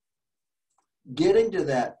getting to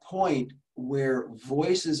that point where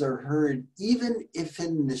voices are heard, even if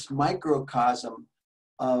in this microcosm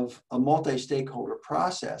of a multi-stakeholder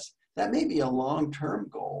process, that may be a long-term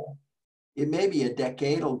goal. It may be a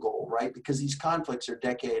decadal goal, right? Because these conflicts are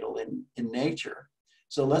decadal in nature.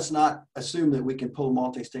 So let's not assume that we can pull a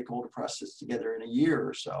multi-stakeholder process together in a year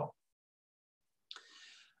or so.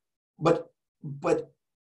 But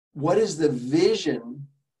what is the vision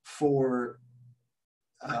for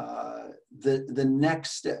the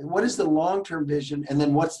next step? What is the long-term vision? And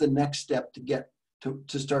then what's the next step to get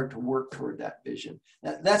to start to work toward that vision?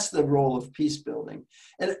 That's the role of peace building.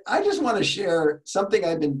 And I just want to share something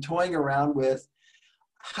I've been toying around with,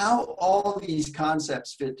 how all these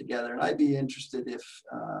concepts fit together. And I'd be interested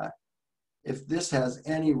if this has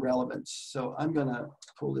any relevance. So I'm going to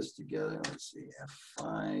pull this together. Let's see,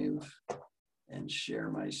 F5 and share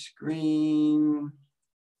my screen.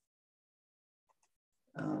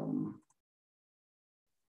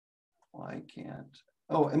 Why can't?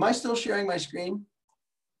 Oh, am I still sharing my screen?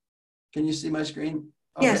 Can you see my screen?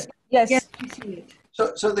 Okay. Yes. Yes. I see it.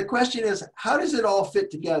 So the question is, how does it all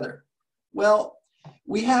fit together? Well,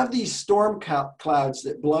 we have these storm clouds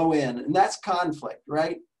that blow in, and that's conflict,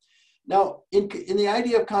 right? Now, in the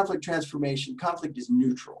idea of conflict transformation, conflict is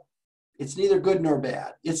neutral. It's neither good nor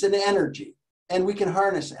bad. It's an energy, and we can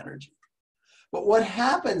harness energy. But what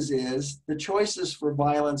happens is the choices for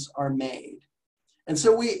violence are made. And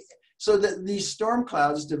so these storm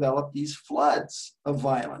clouds develop these floods of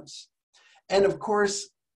violence. And of course,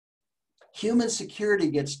 human security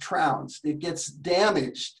gets trounced. It gets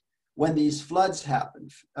damaged when these floods happen.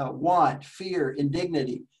 Want, fear,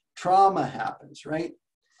 indignity, trauma happens, right?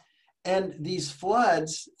 And these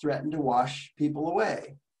floods threaten to wash people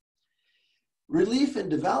away. Relief and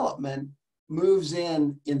development moves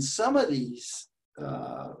in some of these,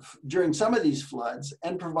 during some of these floods,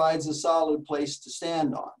 and provides a solid place to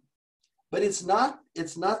stand on. But it's not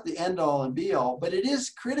the end all and be all, but it is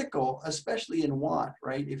critical, especially in want,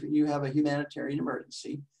 right? If you have a humanitarian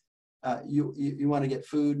emergency, you want to get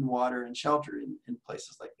food and water and shelter in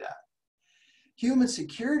places like that. Human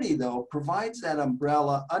security, though, provides that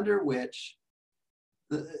umbrella under which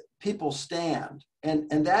the people stand.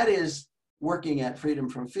 And that is working at freedom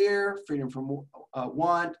from fear, freedom from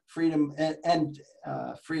want, freedom and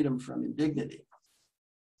freedom from indignity.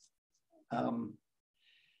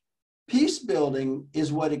 Peace building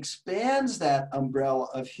is what expands that umbrella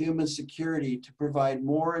of human security to provide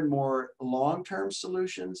more and more long-term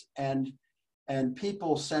solutions and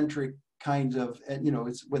people-centric kinds of,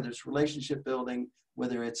 it's whether it's relationship building,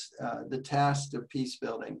 whether it's the task of peace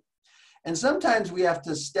building. And sometimes we have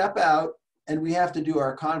to step out and we have to do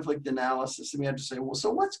our conflict analysis, and we have to say, well, so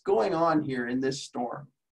what's going on here in this storm?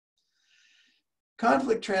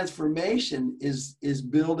 Conflict transformation is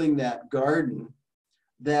building that garden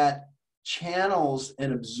that channels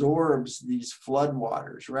and absorbs these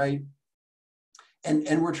floodwaters, right?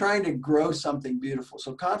 And we're trying to grow something beautiful.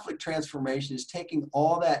 So conflict transformation is taking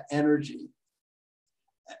all that energy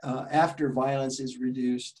after violence is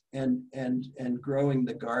reduced and growing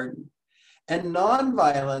the garden. And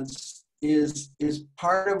nonviolence is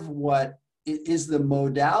part of what is the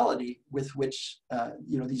modality with which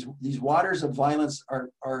these waters of violence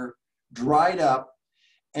are dried up,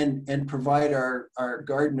 and provide our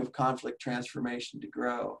garden of conflict transformation to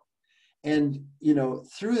grow. And, you know,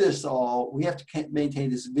 through this all, we have to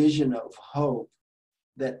maintain this vision of hope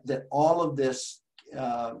that all of this,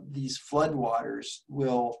 these floodwaters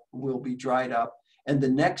will be dried up, and the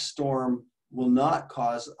next storm will not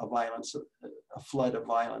cause a flood of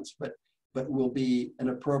violence, but will be an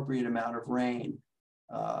appropriate amount of rain.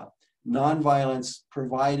 Nonviolence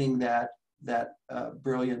providing that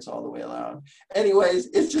brilliance all the way around. Anyways,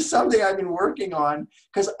 it's just something I've been working on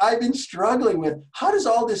because I've been struggling with how does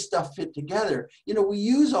all this stuff fit together? You know, we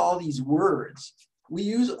use all these words, we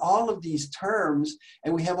use all of these terms,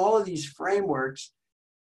 and we have all of these frameworks.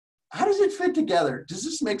 How does it fit together? Does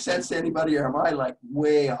this make sense to anybody, or am I like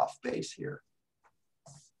way off base here?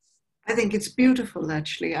 I think it's beautiful,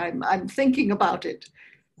 actually. I'm thinking about it,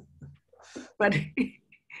 but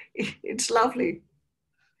it's lovely.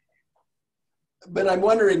 But I'm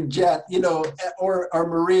wondering, Jet, you know, or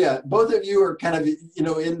Maria, both of you are kind of, you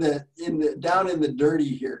know, down in the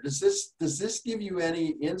dirty here. Does this give you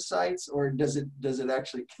any insights, or does it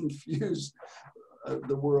actually confuse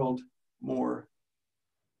the world more?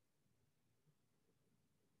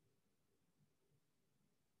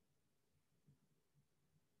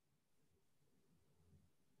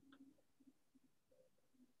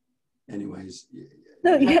 Anyways.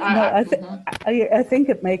 No, yeah, no, I think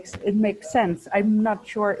it makes sense. I'm not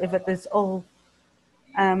sure if it is all,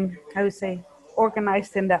 how to say,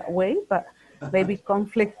 organized in that way, but maybe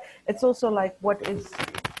conflict. It's also like what's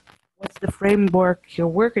the framework you're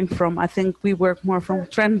working from? I think we work more from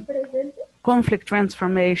conflict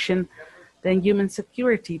transformation than human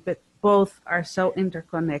security, but both are so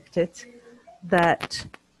interconnected that.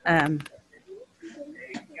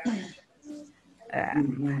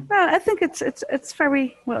 No, I think it's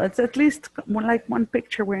very well. It's at least like one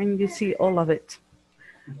picture wherein you see all of it.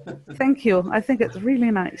 Thank you. I think it's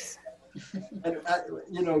really nice. And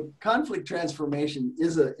you know, conflict transformation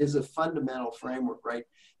is a fundamental framework, right?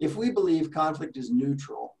 If we believe conflict is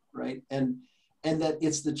neutral, right, and that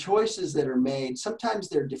it's the choices that are made. Sometimes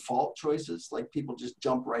they're default choices, like people just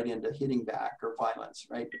jump right into hitting back or violence,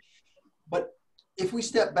 right? But if we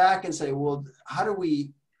step back and say, well, how do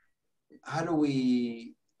we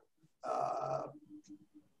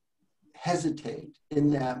hesitate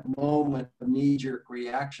in that moment of knee-jerk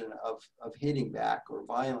reaction of hitting back or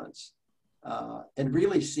violence, and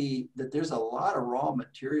really see that there's a lot of raw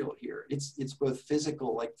material here. It's both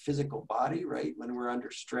physical, like physical body, right, when we're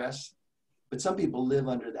under stress, but some people live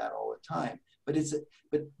under that all the time.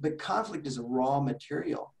 But conflict is a raw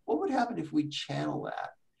material. What would happen if we channel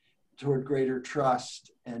that toward greater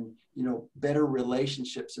trust and, you know, better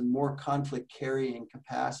relationships and more conflict carrying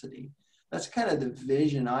capacity? That's kind of the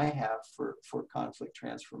vision I have for conflict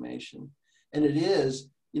transformation. And it is,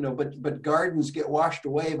 you know, but gardens get washed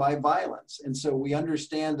away by violence. And so we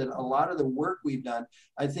understand that a lot of the work we've done,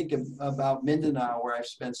 I think about Mindanao, where I've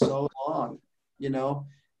spent so long, you know,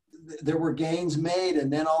 there were gains made,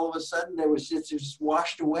 and then all of a sudden it's just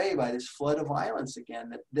washed away by this flood of violence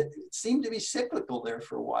again that seemed to be cyclical there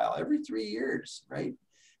for a while, every 3 years, right?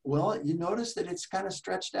 Well, you notice that it's kind of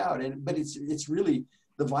stretched out, but it's really,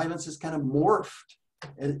 the violence is kind of morphed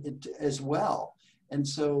as well. And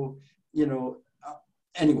so, you know,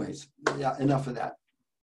 anyways, yeah, enough of that.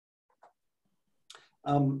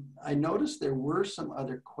 I noticed there were some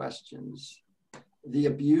other questions. The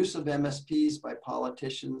abuse of MSPs by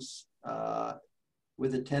politicians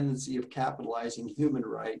with a tendency of capitalizing human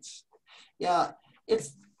rights. Yeah,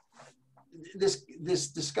 it's this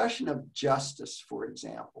discussion of justice, for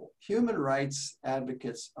example. Human rights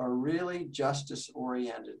advocates are really justice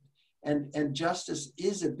oriented, and justice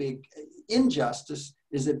is injustice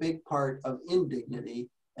is a big part of indignity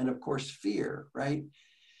and, of course, fear, right?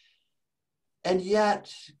 And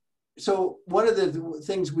yet, so one of the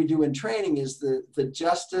things we do in training is the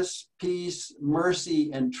justice, peace,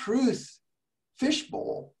 mercy, and truth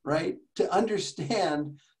fishbowl, right? To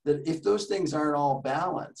understand that if those things aren't all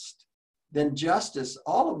balanced, then justice,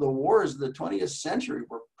 all of the wars of the 20th century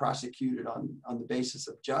were prosecuted on the basis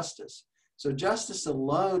of justice. So justice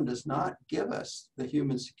alone does not give us the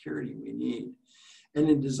human security we need. And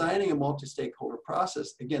in designing a multi-stakeholder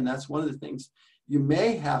process, again, that's one of the things you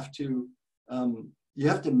may have to, you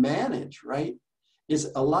have to manage, right? Is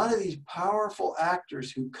a lot of these powerful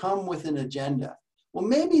actors who come with an agenda. Well,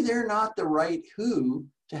 maybe they're not the right who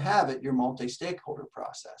to have at your multi-stakeholder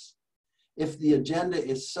process. If the agenda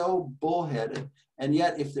is so bullheaded, and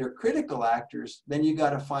yet if they're critical actors, then you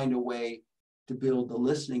got to find a way to build the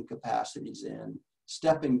listening capacities in,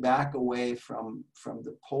 stepping back away from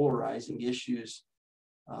the polarizing issues.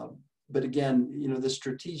 But again, you know, the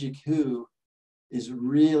strategic who is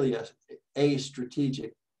really a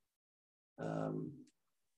strategic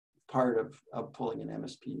part of pulling an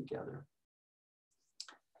MSP together.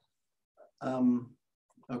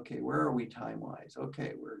 Okay, where are we time-wise?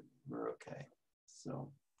 Okay, we're okay.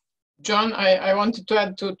 So, John, I wanted to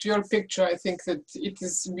add to your picture. I think that it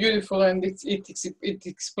is beautiful and it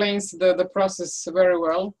explains the process very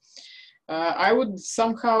well. I would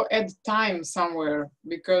somehow add time somewhere,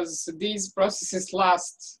 because these processes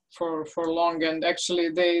last for long, and actually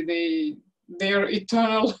they are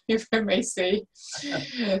eternal, if I may say.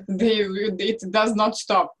 It does not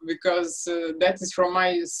stop, because that is from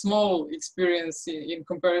my small experience in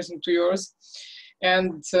comparison to yours.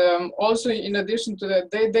 And also, in addition to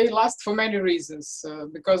that, they last for many reasons,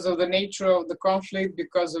 because of the nature of the conflict,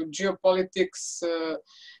 because of geopolitics,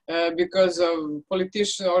 because of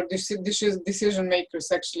politicians or decision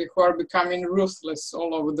makers actually who are becoming ruthless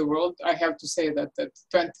all over the world. I have to say that the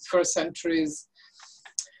 21st century is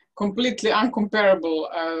completely uncomparable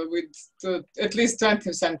with at least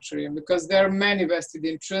 20th century, because there are many vested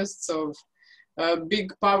interests of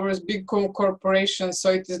big powers, big corporations. So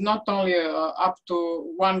it is not only up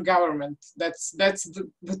to one government. That's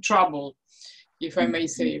the trouble, if I may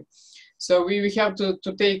say. So we have to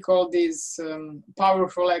take all these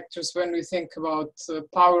powerful actors when we think about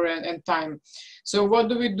power and time. So what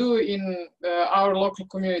do we do in our local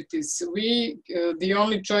communities? The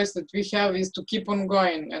only choice that we have is to keep on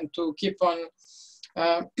going and to keep on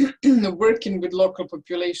working with local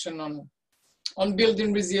population on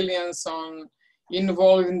building resilience, on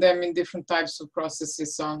involving them in different types of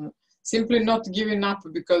processes, on simply not giving up,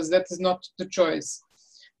 because that is not the choice.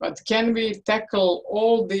 But can we tackle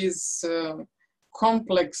all these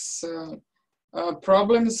complex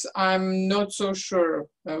problems? I'm not so sure.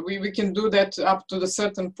 We can do that up to the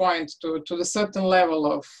certain point, to the certain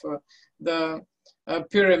level of the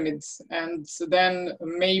pyramids, and then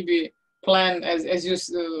maybe plan, as you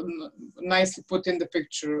nicely put in the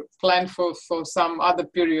picture, plan for some other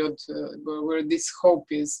period where this hope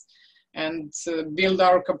is, and build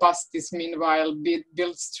our capacities meanwhile,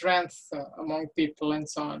 build strength among people and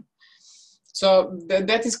so on. So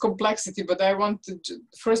that is complexity, but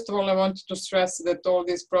first of all, I wanted to stress that all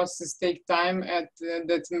these processes take time, and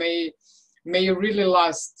that may really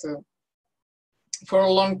last for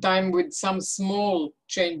a long time, with some small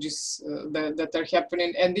changes that are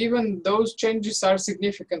happening. And even those changes are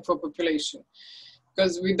significant for population,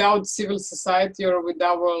 because without civil society or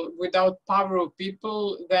without power of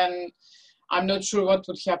people, then I'm not sure what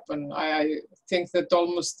would happen. I think that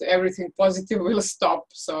almost everything positive will stop.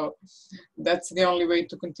 So that's the only way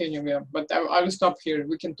to continue. Yeah. But I will stop here.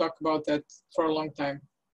 We can talk about that for a long time.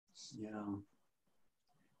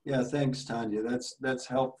 Yeah, thanks, Tanya. That's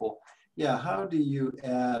helpful. Yeah, how do you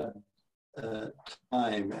add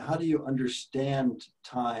time? How do you understand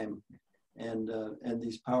time and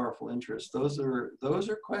these powerful interests? Those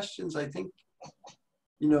are questions I think,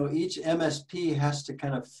 you know, each MSP has to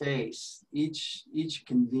kind of face each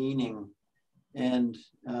convening, and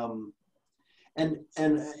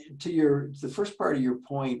to the first part of your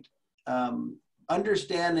point,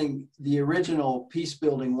 understanding the original peace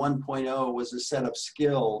building 1.0 was a set of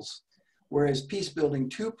skills, whereas peace building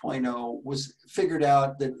 2.0 was figured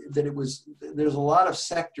out that there's a lot of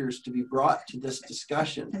sectors to be brought to this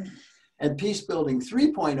discussion, and peace building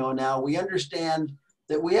 3.0 now we understand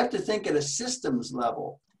that we have to think at a systems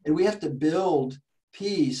level, and we have to build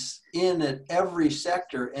peace in at every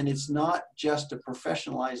sector, and it's not just a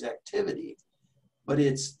professionalized activity, but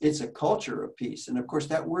it's a culture of peace. And of course,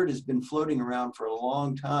 that word has been floating around for a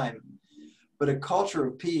long time, but a culture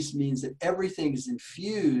of peace means that everything is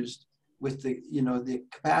infused with the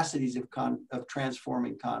capacities of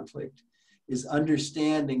transforming conflict, is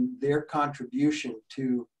understanding their contribution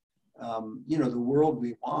to the world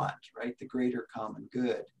we want, right? The greater common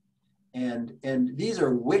good. And these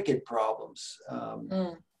are wicked problems,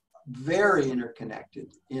 very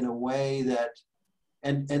interconnected in a way that,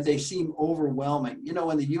 and they seem overwhelming. You know,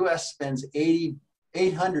 when the US spends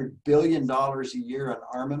 $800 billion a year on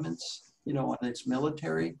armaments, you know, on its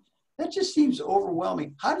military, that just seems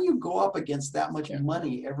overwhelming. How do you go up against that much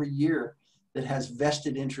money every year that has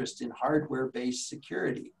vested interest in hardware-based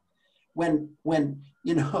security? When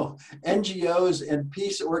you know, NGOs and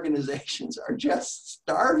peace organizations are just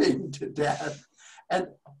starving to death, and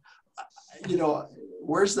you know,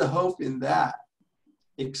 where's the hope in that?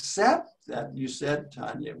 Except that you said,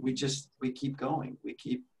 Tanya, we keep going, we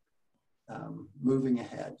keep moving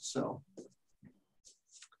ahead. So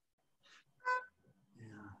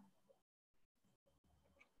yeah.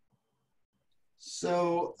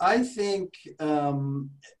 So I think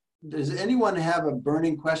Does anyone have a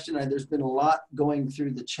burning question? There's been a lot going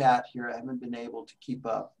through the chat here. I haven't been able to keep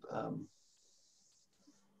up.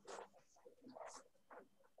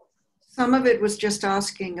 Some of it was just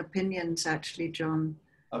asking opinions, actually, John.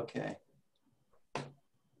 Okay.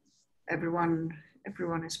 Everyone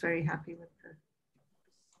is very happy with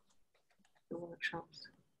the workshops.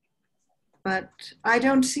 But I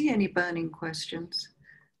don't see any burning questions.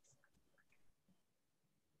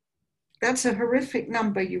 That's a horrific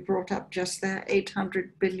number you brought up just there,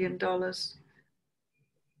 $800 billion.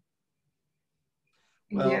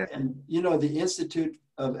 Well, and you know, the Institute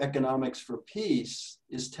of Economics for Peace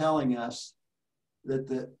is telling us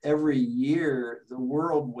that every year the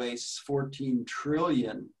world wastes $14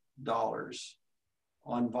 trillion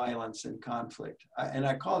on violence and conflict. And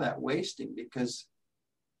I call that wasting, because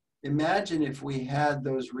imagine if we had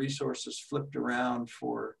those resources flipped around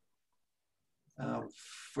for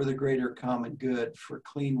the greater common good, for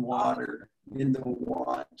clean water in the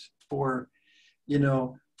want, for, you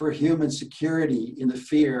know, for human security in the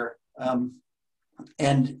fear,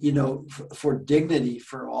 and, you know, for dignity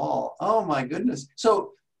for all. Oh my goodness.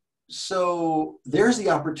 So there's the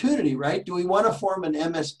opportunity, right? Do we want to form an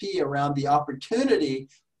MSP around the opportunity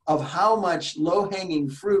of how much low-hanging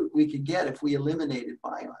fruit we could get if we eliminated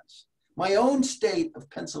violence? My own state of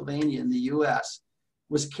Pennsylvania in the US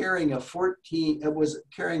was carrying a $4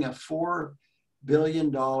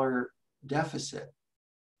 billion deficit.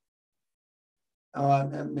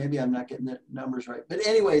 Maybe I'm not getting the numbers right. But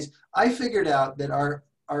anyways, I figured out that our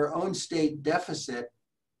own state deficit,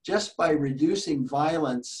 just by reducing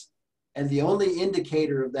violence, and the only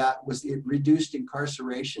indicator of that was the reduced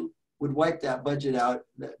incarceration, would wipe that budget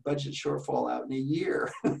shortfall out in a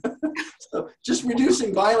year. So just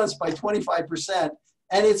reducing violence by 25%,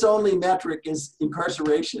 and its only metric is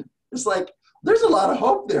incarceration. It's like, there's a lot of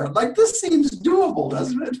hope there. Like, this seems doable,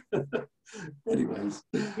 doesn't it? Anyways.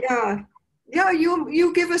 Yeah,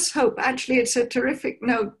 you give us hope. Actually, it's a terrific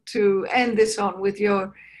note to end this on, with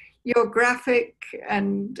your graphic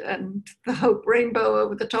and the hope rainbow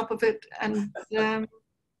over the top of it, and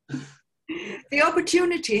the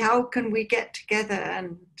opportunity. How can we get together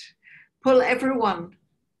and pull everyone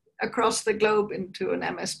across the globe into an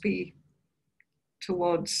MSP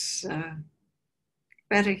towards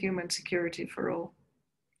better human security for all?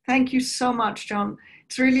 Thank you so much, John.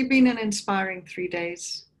 It's really been an inspiring 3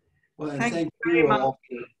 days. Well, and thank you all.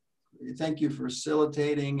 Thank you for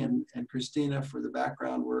facilitating, and Christina for the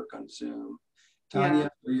background work on Zoom. Tanya,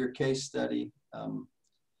 for your case study.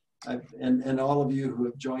 And all of you who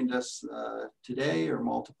have joined us today or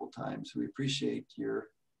multiple times. We appreciate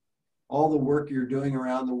all the work you're doing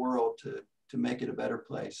around the world to make it a better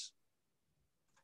place.